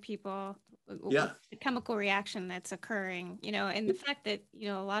explain to people the chemical reaction that's occurring, and the fact that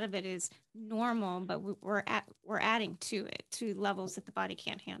a lot of it is normal, but we're adding to it to levels that the body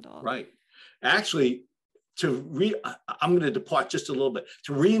can't handle. Right. Actually, I'm going to depart just a little bit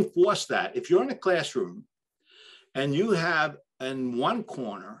to reinforce that. If you're in a classroom and you have in one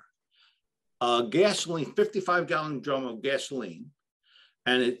corner a gasoline, 55-gallon drum of gasoline,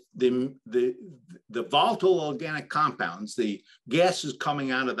 and the volatile organic compounds, the gases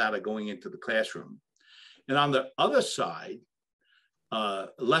coming out of that are going into the classroom. And on the other side,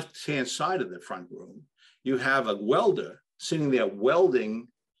 left-hand side of the front room, you have a welder sitting there welding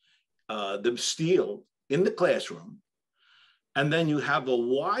the steel in the classroom. And then you have a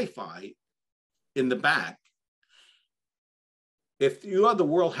Wi-Fi in the back. If you are the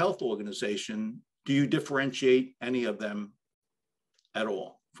World Health Organization, do you differentiate any of them at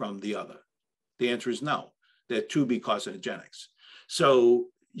all from the other? The answer is no. They're to be carcinogenics. So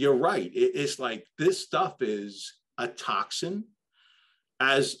you're right. It's like this stuff is a toxin,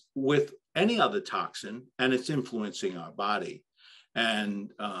 as with any other toxin, and it's influencing our body.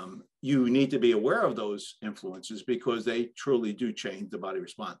 And you need to be aware of those influences because they truly do change the body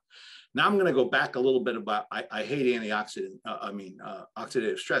response. Now I'm going to go back a little bit about, I hate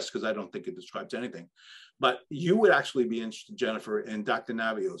oxidative stress because I don't think it describes anything. But you would actually be interested, Jennifer, in Dr.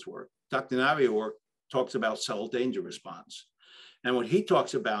 Navio's work. Dr. Navio's work talks about cell danger response. And what he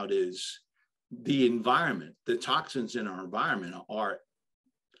talks about is the environment, the toxins in our environment are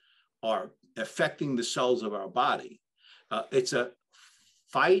affecting the cells of our body. It's a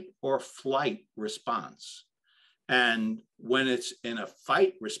fight or flight response. And when it's in a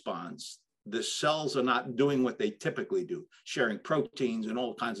fight response, the cells are not doing what they typically do, sharing proteins and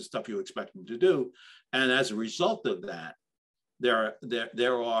all kinds of stuff you expect them to do. And as a result of that,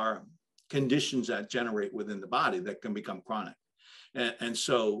 there are conditions that generate within the body that can become chronic. And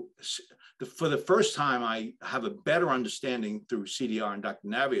so for the first time, I have a better understanding through CDR and Dr.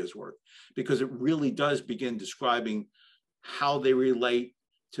 Navio's work, because it really does begin describing how they relate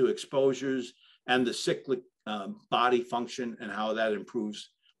to exposures and the cyclic body function and how that improves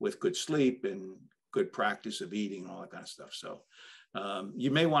with good sleep and good practice of eating and all that kind of stuff. So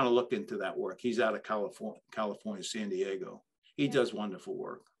you may want to look into that work. He's out of California, San Diego. He does wonderful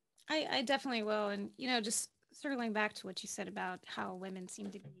work. I definitely will. And, just circling back to what you said about how women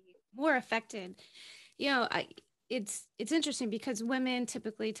seem to be more affected, it's interesting because women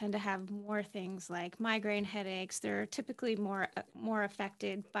typically tend to have more things like migraine headaches. They're typically more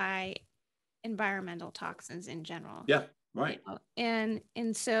affected by environmental toxins in general. Yeah, right. And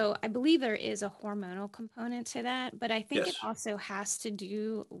so I believe there is a hormonal component to that, but I think it also has to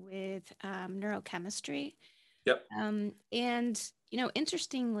do with neurochemistry. Yep. And,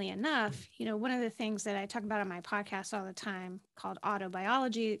 interestingly enough, one of the things that I talk about on my podcast all the time called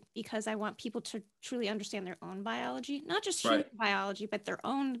autobiology, because I want people to truly understand their own biology, not just human biology, but their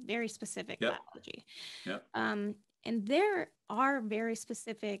own very specific biology. Yep. And there are very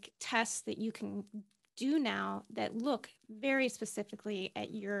specific tests that you can do now that look very specifically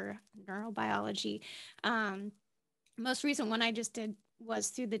at your neurobiology. Most recent one I just did was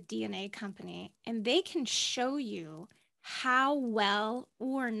through the DNA company, and they can show you how well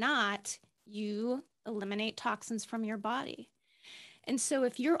or not you eliminate toxins from your body. And so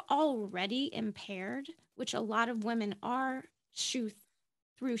if you're already impaired, which a lot of women are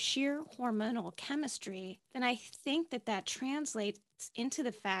through sheer hormonal chemistry, then I think that translates into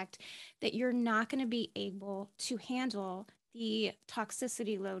the fact that you're not going to be able to handle the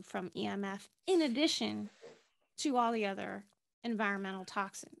toxicity load from EMF in addition to all the other environmental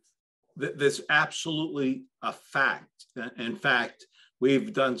toxins. That's absolutely a fact. In fact,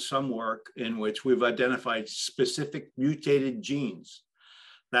 we've done some work in which we've identified specific mutated genes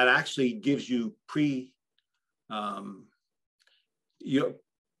that actually gives you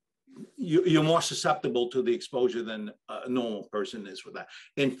you're more susceptible to the exposure than a normal person is with that.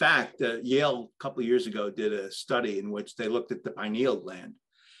 In fact, Yale a couple of years ago did a study in which they looked at the pineal gland.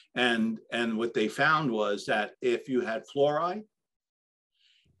 And what they found was that if you had fluoride,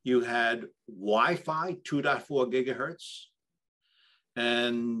 you had Wi-Fi 2.4 gigahertz,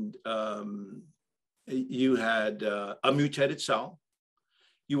 and you had a mutated cell,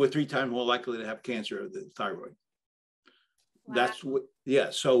 you were 3 times more likely to have cancer of the thyroid. Wow. That's what, yeah.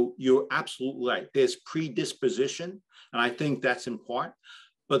 So you're absolutely right. There's predisposition, and I think that's in part.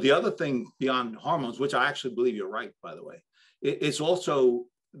 But the other thing beyond hormones, which I actually believe you're right, by the way, it's also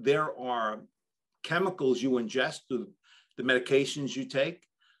there are chemicals you ingest through the medications you take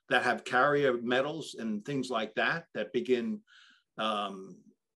that have carrier metals and things like that that begin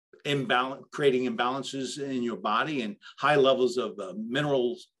creating imbalances in your body, and high levels of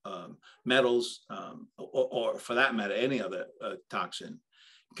minerals, metals, or for that matter, any other toxin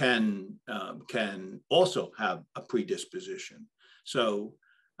can also have a predisposition. So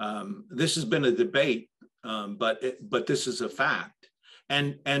this has been a debate, but this is a fact.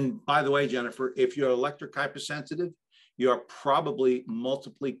 And by the way, Jennifer, if you're electric hypersensitive, you're probably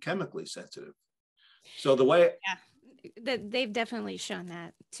multiply chemically sensitive. So the way, they've definitely shown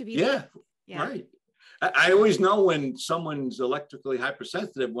that to be. Yeah. Right. I always know when someone's electrically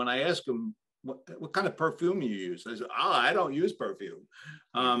hypersensitive when I ask them what kind of perfume you use. I say, I don't use perfume.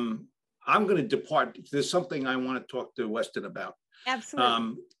 I'm going to depart. There's something I want to talk to Weston about.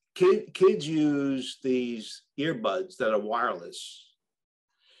 Absolutely. Kids use these earbuds that are wireless.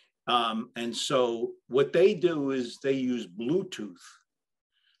 And so what they do is they use Bluetooth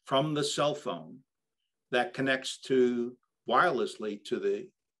from the cell phone that connects to wirelessly to the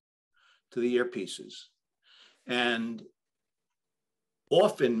earpieces. And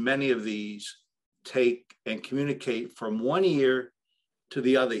often many of these take and communicate from one ear to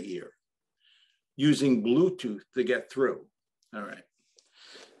the other ear using Bluetooth to get through. All right.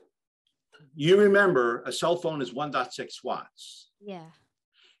 You remember a cell phone is 1.6 watts. Yeah.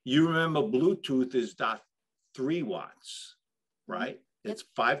 You remember Bluetooth is 0.3 watts, right? Yep. It's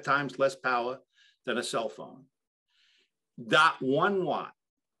 5 times less power than a cell phone. 0.1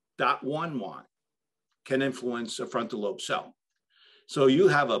 watt can influence a frontal lobe cell. So you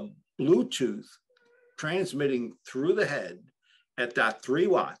have a Bluetooth transmitting through the head at 0.3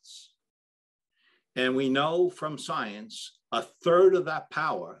 watts. And we know from science, 1/3 of that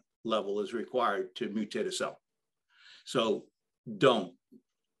power level is required to mutate a cell. So don't,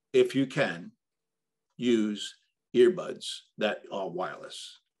 if you can, use earbuds that are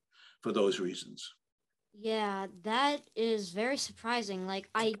wireless for those reasons. Yeah, that is very surprising. Like,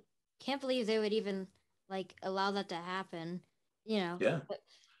 I can't believe they would even like allow that to happen, you know. Yeah.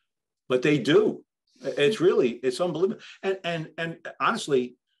 But they do. It's unbelievable. And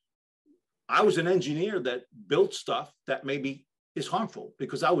honestly, I was an engineer that built stuff that maybe is harmful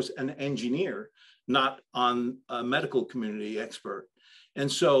because I was an engineer, not on a medical community expert.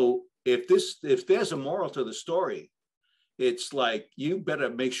 And so if there's a moral to the story, it's like, you better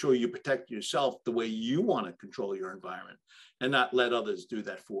make sure you protect yourself the way you want to control your environment and not let others do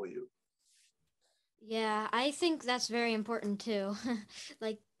that for you. Yeah, I think that's very important too.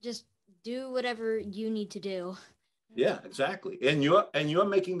 Like, just do whatever you need to do. Yeah, exactly. And you're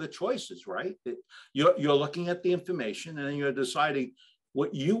making the choices, right? You're looking at the information and you're deciding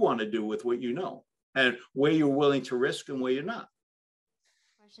what you want to do with what you know and where you're willing to risk and where you're not.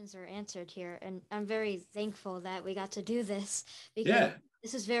 Questions are answered here, and I'm very thankful that we got to do this because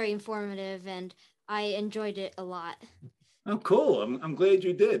this is very informative and I enjoyed it a lot. Oh, cool. I'm glad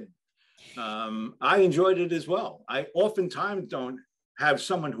you did. I enjoyed it as well. I oftentimes don't have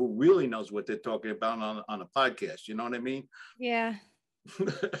someone who really knows what they're talking about on a podcast. You know what I mean? Yeah.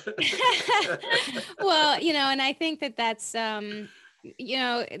 Well, and I think that's,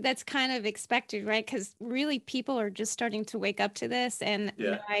 that's kind of expected, right? Because really people are just starting to wake up to this. And,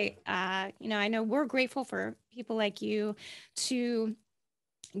 I know we're grateful for people like you to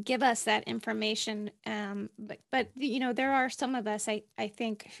give us that information. But there are some of us, I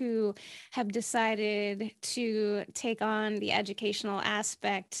think, who have decided to take on the educational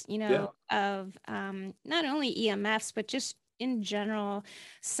aspect, of not only EMFs, but just in general,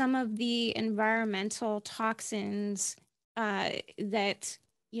 some of the environmental toxins that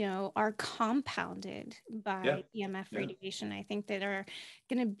are compounded by EMF radiation. I think that are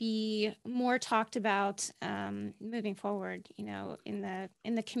going to be more talked about moving forward, in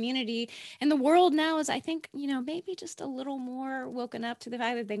the community. And the world now is, I think, maybe just a little more woken up to the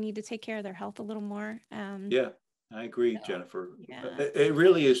fact that they need to take care of their health a little more. I agree, Jennifer. It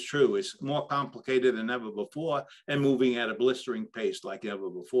really is true. It's more complicated than ever before and moving at a blistering pace like ever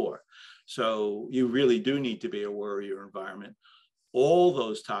before. So you really do need to be aware of your environment. All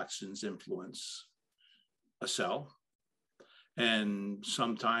those toxins influence a cell, and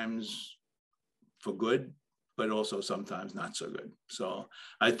sometimes for good, but also sometimes not so good. So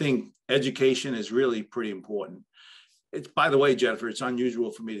I think education is really pretty important. By the way, Jennifer, it's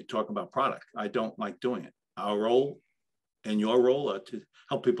unusual for me to talk about product. I don't like doing it. Our role in your role to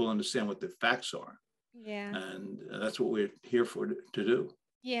help people understand what the facts are. Yeah. And that's what we're here for to do.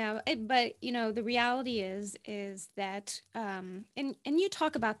 Yeah, but you know, the reality is that and you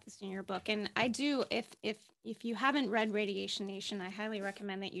talk about this in your book, and I do. If you haven't read Radiation Nation, I highly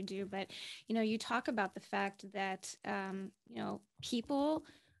recommend that you do. But you know, you talk about the fact that you know, people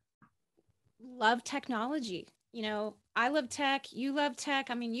love technology. You know, I love tech, you love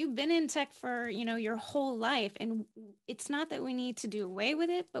tech. I mean, you've been in tech for, you know, your whole life. And it's not that we need to do away with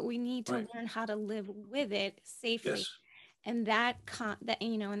it, but we need to learn how to live with it safely. Yes. And that,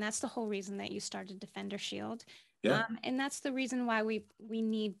 you know, and that's the whole reason that you started DefenderShield. Yeah. And that's the reason why we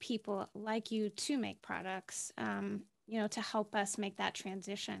need people like you to make products, you know, to help us make that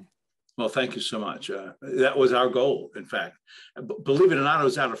transition. Well, thank you so much. That was our goal, in fact. Believe it or not, it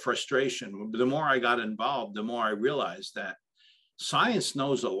was out of frustration. The more I got involved, the more I realized that science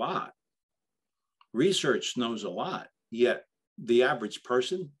knows a lot. Research knows a lot, yet the average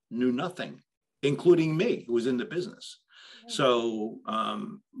person knew nothing, including me, who was in the business. So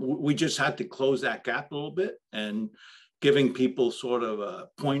we just had to close that gap a little bit, and giving people sort of a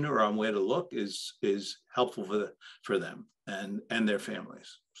pointer on where to look is helpful for them and their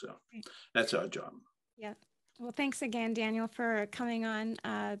families. So that's our job. Yeah. Well, thanks again, Daniel, for coming on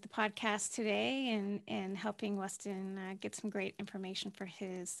the podcast today and helping Weston get some great information for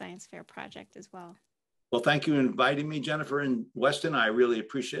his science fair project as well. Well, thank you for inviting me, Jennifer and Weston. I really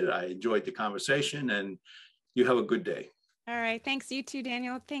appreciate it. I enjoyed the conversation, and you have a good day. All right. Thanks. You too,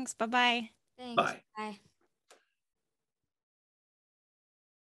 Daniel. Thanks. Bye-bye. Thanks. Bye. Bye.